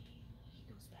 he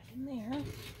goes back in there.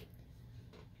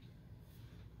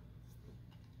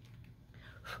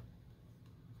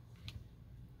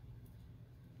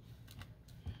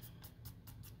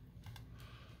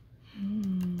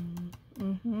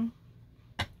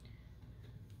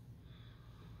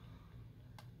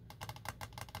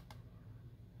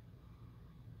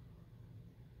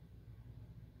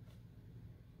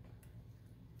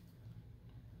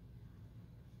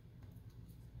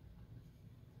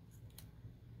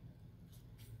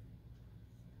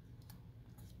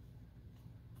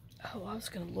 Oh, I was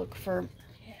going to look for...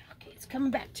 Yeah, okay, it's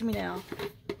coming back to me now.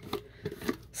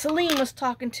 Celine was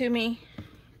talking to me.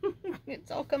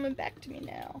 It's all coming back to me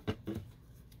now.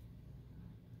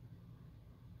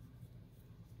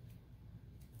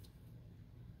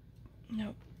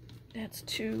 Nope, that's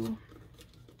too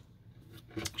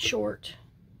short.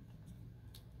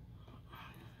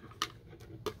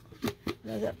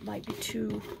 No, that might be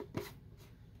too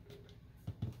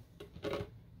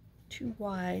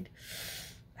wide.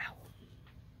 Ow.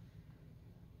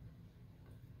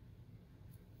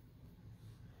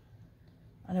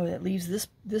 I know that leaves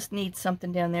this needs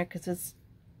something down there because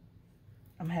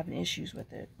I'm having issues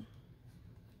with it.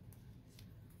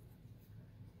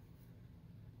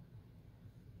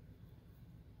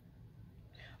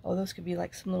 Oh, those could be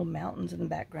like some little mountains in the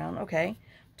background. Okay,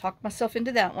 talked myself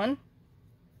into that one.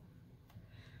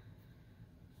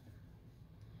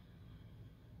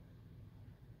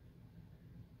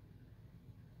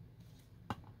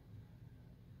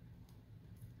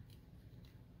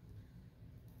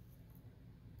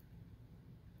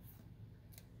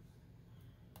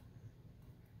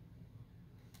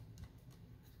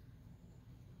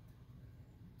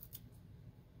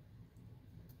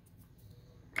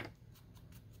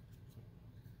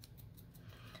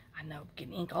 I know,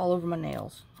 getting ink all over my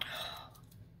nails.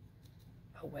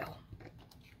 Oh well.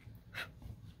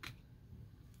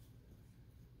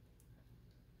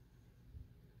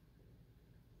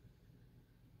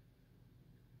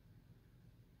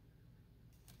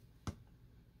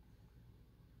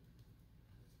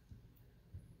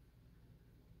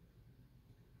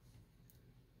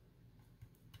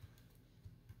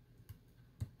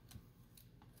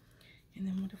 And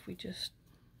then what if we just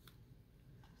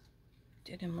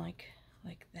did him like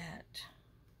that?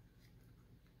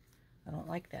 I don't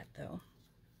like that though.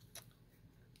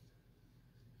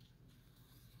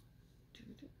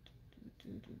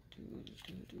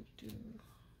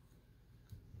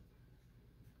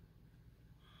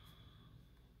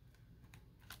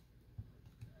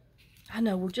 I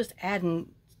know we're just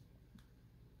adding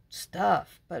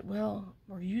stuff, but well,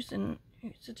 we're using,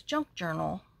 it's a junk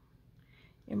journal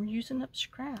and we're using up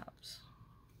scraps.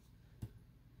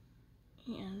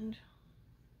 And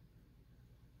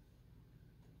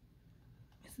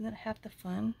isn't that half the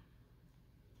fun?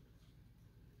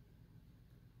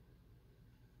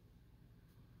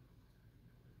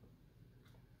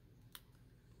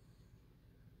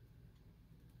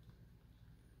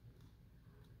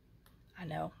 I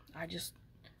know, I just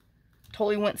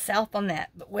totally went south on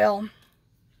that, but well,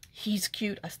 he's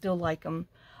cute. I still like him.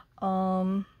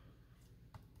 I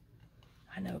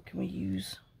know, can we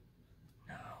use,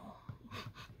 no.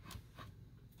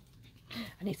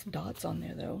 I need some dots on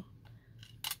there though.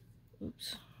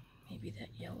 Oops, maybe that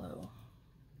yellow.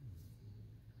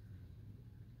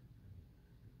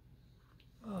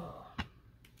 Oh.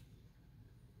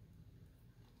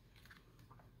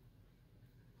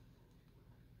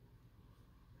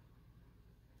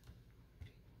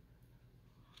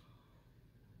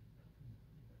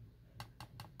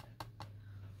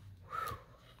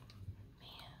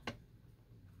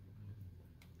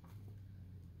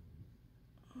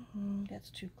 That's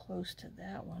too close to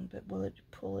that one, but will it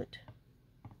pull it?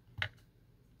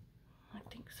 I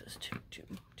think this is too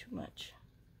much.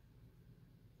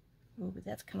 Oh, but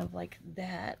that's kind of like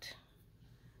that.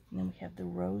 And then we have the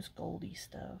rose goldy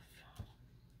stuff.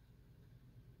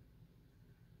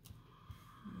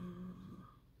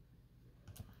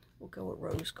 We'll go with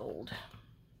rose gold.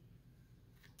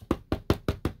 All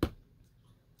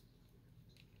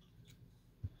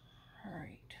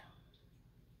right.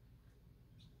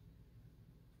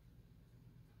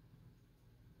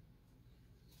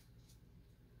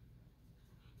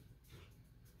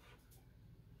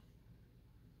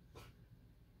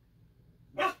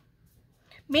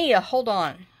 Mia, hold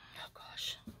on. Oh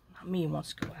gosh, Mia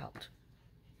wants to go out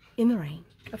in the rain,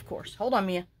 of course. Hold on,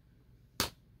 Mia.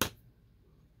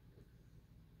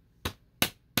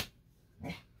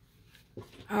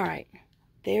 All right,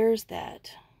 there's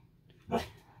that. Let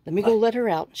me go let her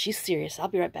out. She's serious. I'll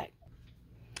be right back.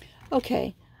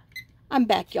 Okay, I'm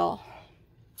back, y'all.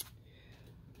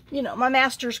 You know, my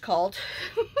master's called,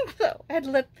 so I had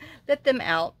to let them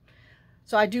out.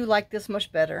 So I do like this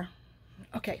much better.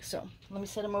 Okay, so let me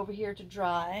set them over here to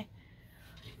dry.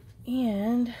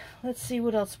 And let's see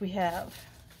what else we have.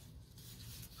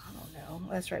 I don't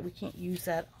know. That's right, we can't use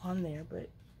that on there, but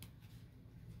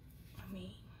I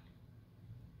mean,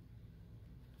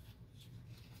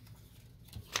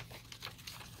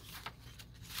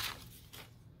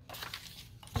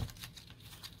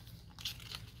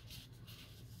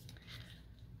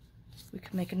 we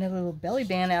could make another little belly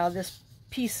band out of this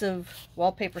piece of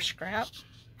wallpaper scrap.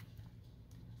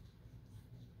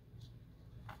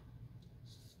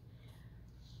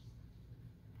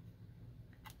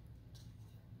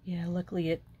 Yeah, luckily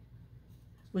it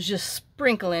was just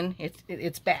sprinkling.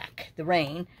 It's back, the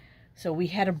rain. So we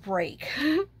had a break.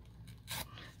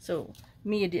 So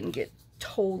Mia didn't get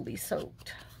totally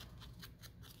soaked.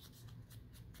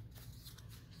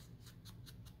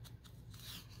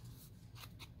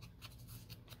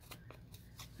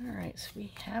 All right, so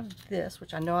we have this,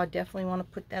 which I know I definitely want to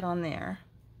put that on there.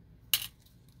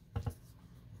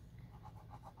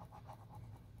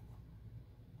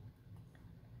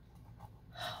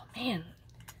 Oh man,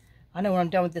 I know when I'm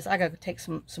done with this, I gotta take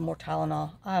some more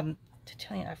Tylenol. To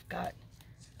tell you, I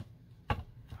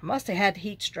must have had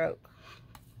heat stroke.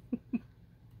 The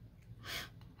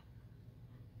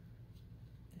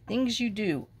things you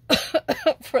do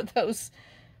for those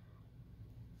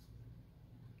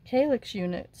calyx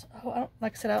units. Oh,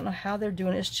 like I said, I don't know how they're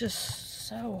doing it. It's just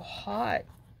so hot.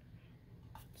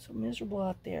 So miserable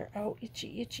out there. Oh,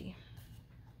 itchy, itchy.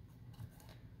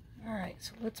 All right,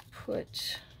 so let's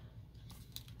put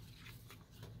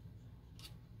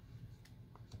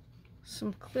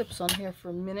some clips on here for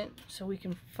a minute so we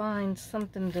can find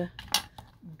something to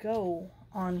go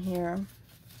on here.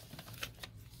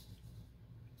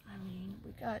 I mean,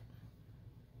 we got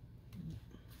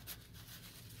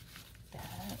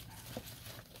that.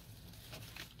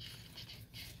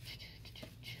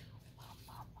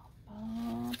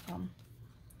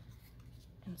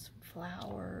 And some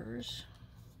flowers.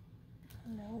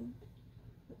 No,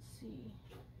 let's see.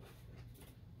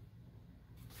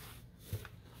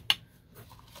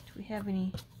 Do we have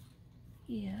any?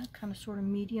 Yeah, kind of sort of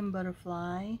medium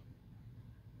butterfly.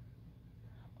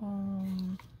 I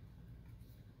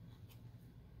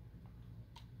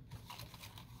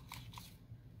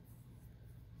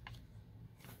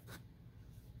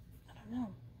don't know.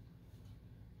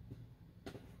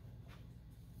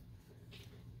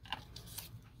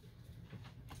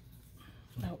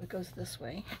 No, it goes this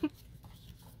way.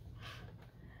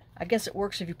 I guess it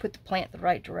works if you put the plant the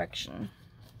right direction.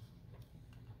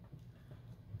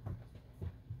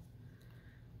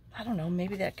 I don't know,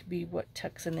 maybe that could be what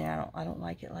tucks in there. I don't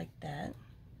like it like that.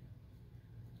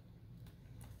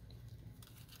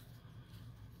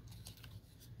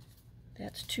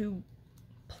 That's too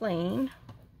plain.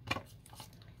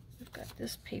 We've got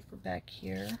this paper back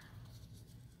here.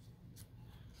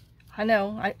 I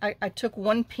know, I took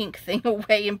one pink thing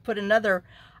away and put another.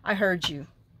 I heard you.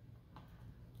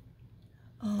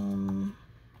 Ooh,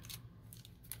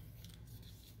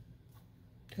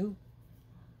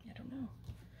 I don't know.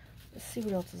 Let's see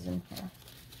what else is in here.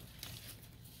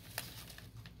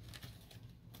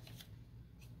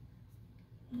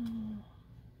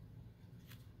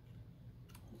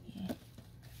 Yeah.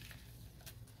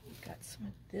 We got some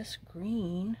of this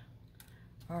green.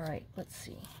 All right, let's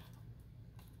see.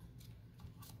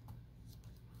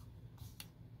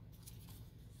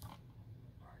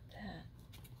 Or that.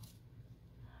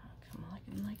 Come on, I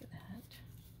can like that.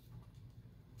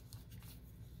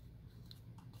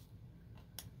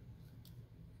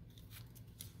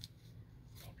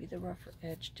 Maybe the rougher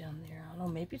edge down there. I don't know,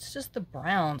 maybe it's just the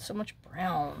brown. So much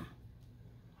brown.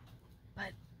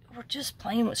 But we're just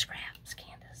playing with scraps,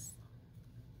 Candace.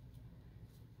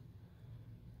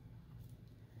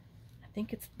 I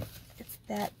think it's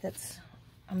that's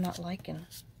I'm not liking.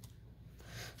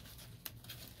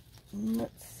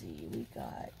 Let's see, we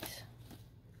got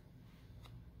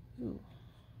one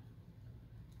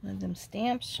of them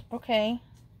stamps. Okay.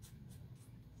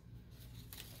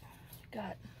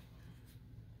 Got.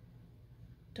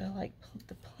 Do I like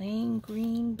the plain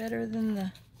green better than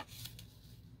the?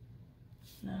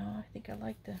 No, I think I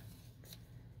like the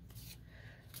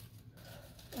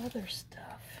other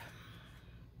stuff.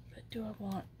 But do I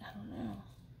want? I don't know.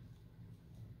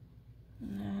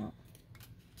 No.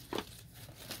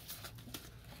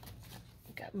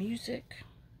 Got music.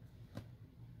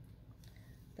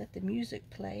 Let the music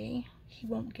play. He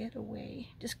won't get away.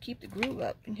 Just keep the groove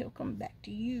up and he'll come back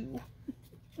to you.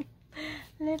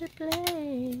 Let it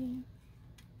play.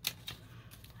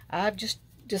 I've just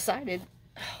decided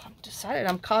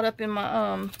I'm caught up in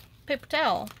my paper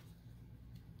towel.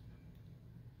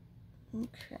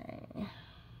 Okay.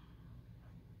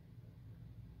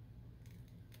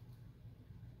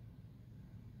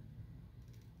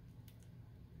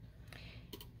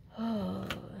 Oh.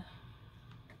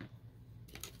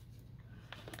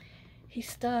 He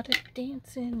started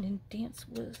dancing, and dance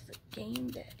was the game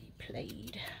that he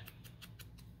played.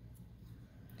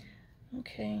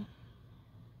 Okay.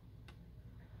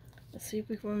 Let's see if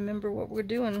we can remember what we're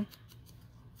doing.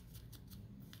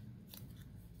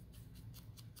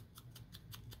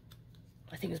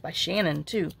 think it's by Shannon,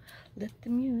 too. Let the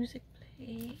music play.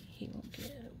 He won't get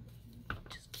away.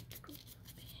 Just keep the groove.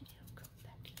 Then he'll come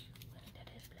back to you when let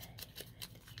it play.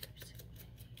 Let the music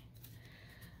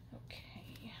play.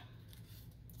 Okay.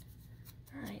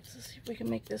 Alright, so let's see if we can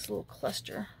make this little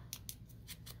cluster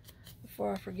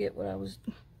before I forget what I was...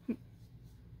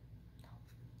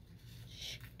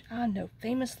 Shoot. I know.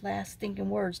 Famous last thinking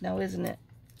words now, isn't it?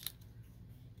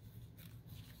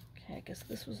 Okay, I guess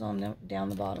this was on down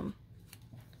the bottom.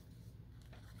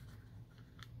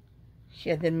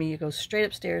 Yeah, then Mia goes straight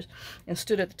upstairs and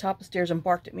stood at the top of the stairs and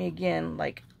barked at me again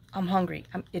like, I'm hungry.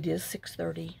 It is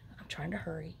 6:30. I'm trying to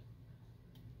hurry.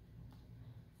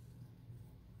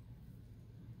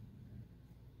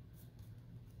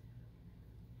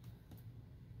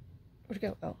 Where'd it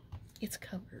go? Oh, it's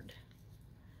covered.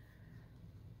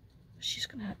 She's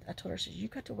gonna have to, I told her, I said, you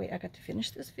got to wait. I got to finish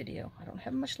this video. I don't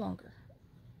have much longer.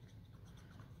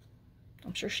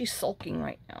 I'm sure she's sulking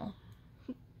right now.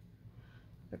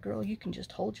 But girl, you can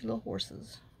just hold your little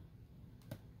horses.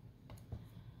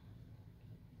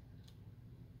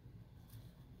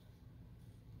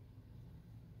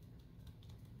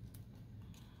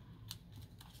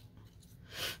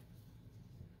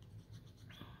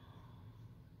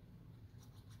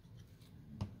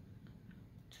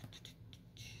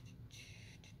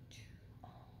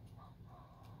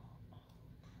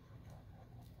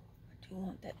 I do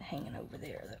want that hanging over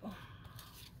there though.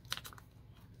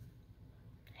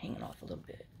 Hanging off a little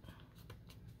bit.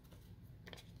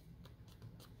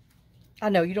 I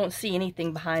know you don't see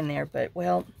anything behind there, but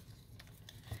well,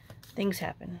 things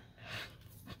happen.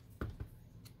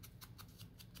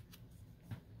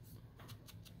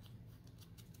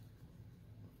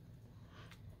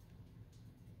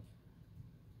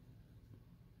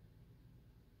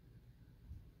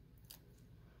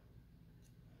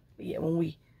 But yeah, when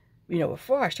we,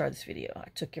 before I started this video, I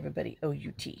took everybody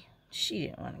OUT. She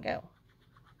didn't want to go.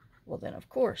 Well, then, of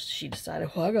course, she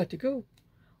decided, well, I got to go.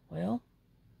 Well,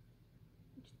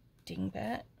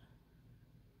 dingbat.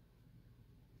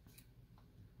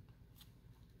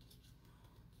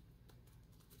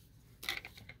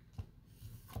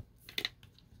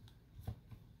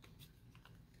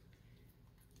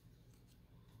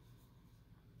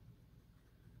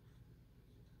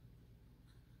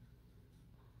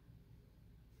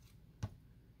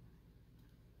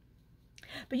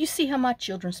 But you see how my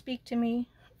children speak to me?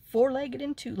 Four-legged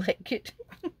and two-legged.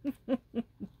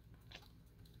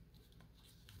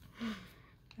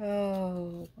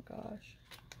 Oh my gosh.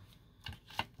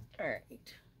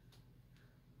 Alright.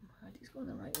 He's going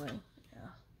the right way.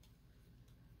 Yeah.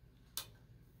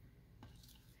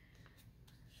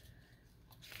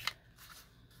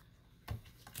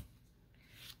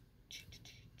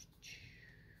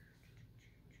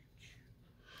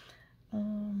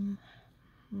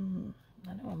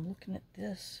 I know I'm looking at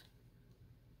this.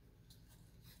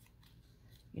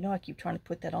 I keep trying to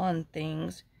put that on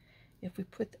things. If we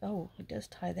put, oh, it does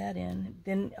tie that in.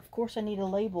 Then, of course, I need a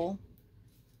label.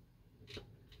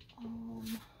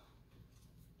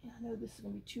 Yeah, I know this is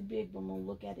going to be too big, but I'm going to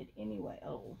look at it anyway.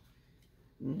 Oh,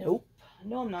 nope.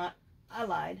 No, I'm not. I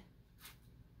lied.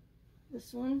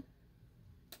 This one.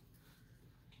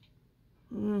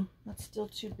 That's still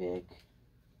too big.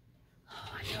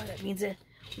 Oh, I know that means that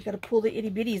we got to pull the itty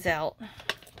bitties out.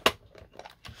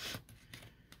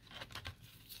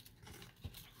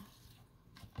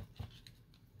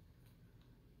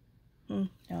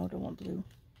 No, I don't want blue.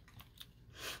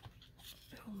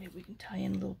 Oh, maybe we can tie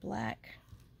in a little black.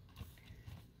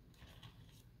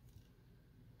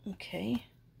 Okay.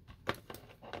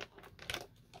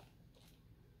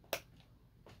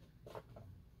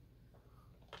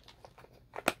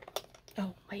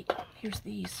 Oh, wait. Here's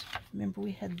these. Remember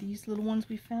we had these little ones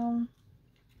we found?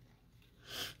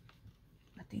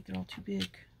 I think they're all too big.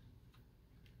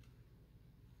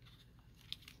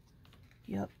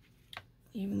 Yep.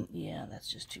 Yeah, that's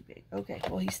just too big. Okay,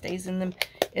 well, he stays in them,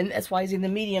 and that's why he's in the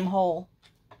medium hole,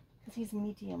 because he's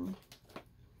medium.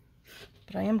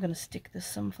 But I am going to stick this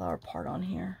sunflower part on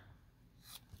here.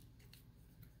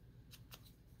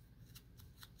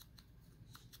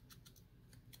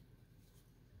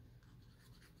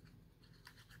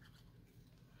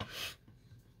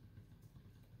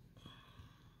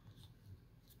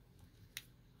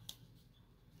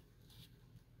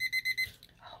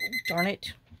 Oh, darn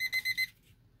it.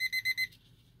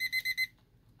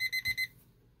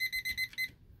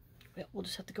 We'll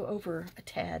just have to go over a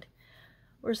tad.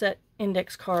 Where's that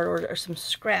index card or some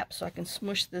scraps so I can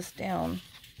smush this down?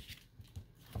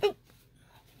 Ooh,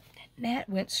 that gnat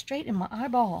went straight in my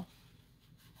eyeball.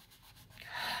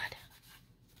 God.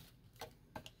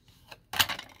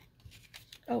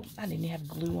 Oh, I didn't have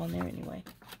glue on there anyway.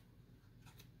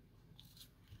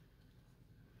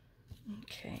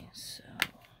 Okay, so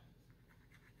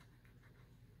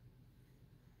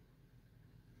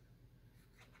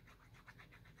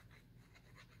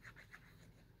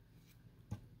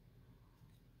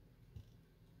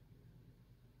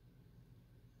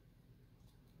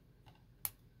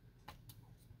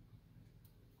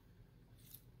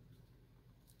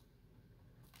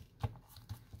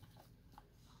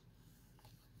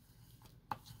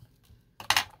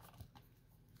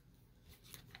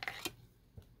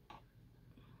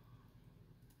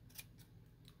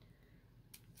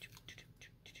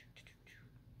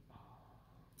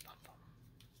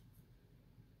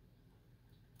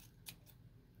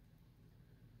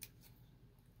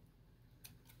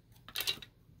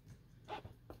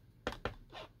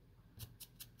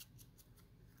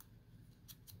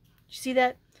you see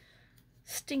that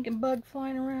stinking bug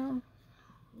flying around?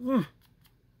 Mm.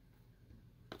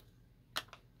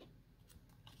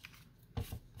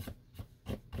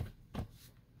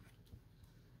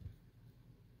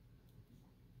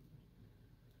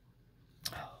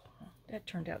 Oh, that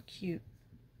turned out cute.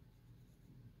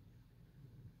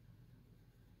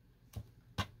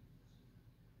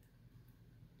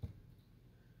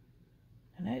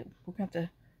 And we're going to have to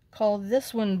call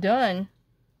this one done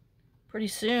pretty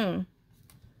soon.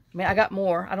 I mean, I got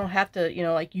more. I don't have to, you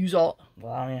know, like use all,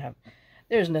 well, I don't even have,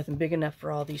 there's nothing big enough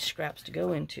for all these scraps to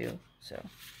go into. So,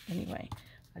 anyway,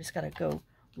 I just got to go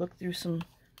look through some,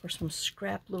 for some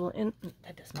scrap little,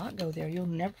 that does not go there. You'll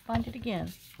never find it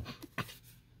again.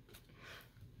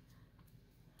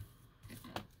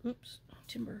 Oops,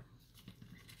 timber.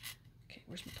 Okay,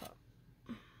 where's my top?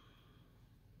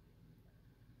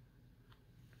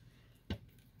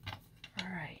 All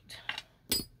right.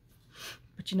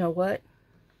 But you know what?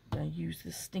 I'm going to use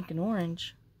this stinking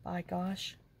orange. By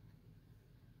gosh.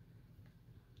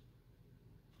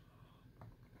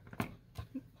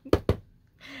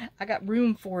 I got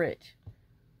room for it.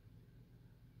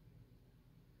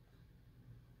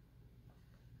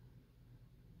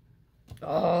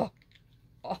 Oh.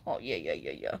 Oh,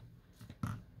 yeah.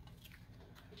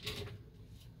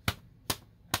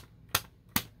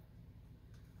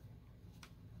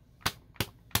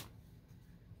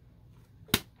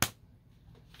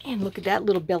 And look at that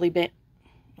little belly band.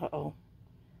 Uh-oh.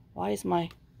 Why is my...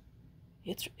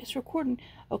 It's recording.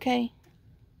 Okay.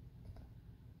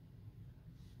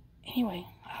 Anyway,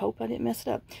 I hope I didn't mess it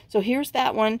up. So here's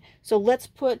that one. So let's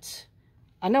put...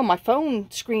 I know my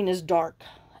phone screen is dark.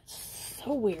 That's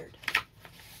so weird.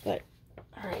 But,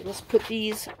 alright, let's put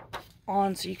these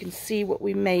on so you can see what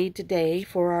we made today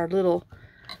for our little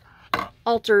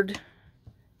altered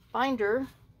binder.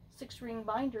 6-ring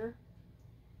binder.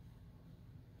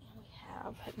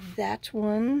 That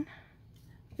one,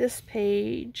 this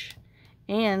page,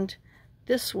 and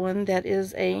this one that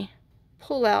is a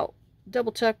pull-out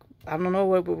double tuck. I don't know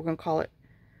what we're going to call it.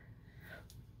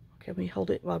 Okay, let me hold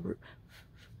it while there's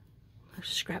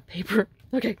scrap paper.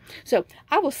 Okay, so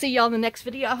I will see y'all in the next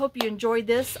video. I hope you enjoyed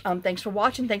this. Thanks for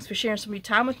watching. Thanks for sharing some of your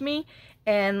time with me.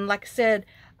 And like I said,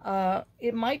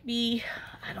 it might be,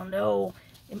 I don't know,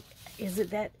 is it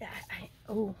that,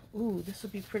 oh, this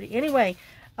would be pretty. Anyway,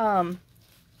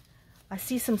 I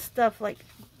see some stuff like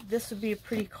this would be a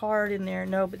pretty card in there.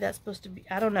 No, but that's supposed to be,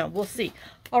 I don't know. We'll see.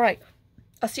 All right.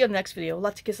 I'll see you on the next video.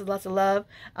 Lots of kisses, lots of love.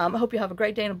 I hope you have a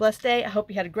great day and a blessed day. I hope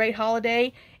you had a great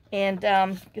holiday. And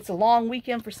it's a long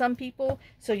weekend for some people.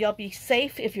 So y'all be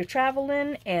safe if you're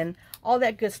traveling and all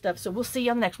that good stuff. So we'll see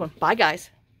you on the next one. Bye, guys.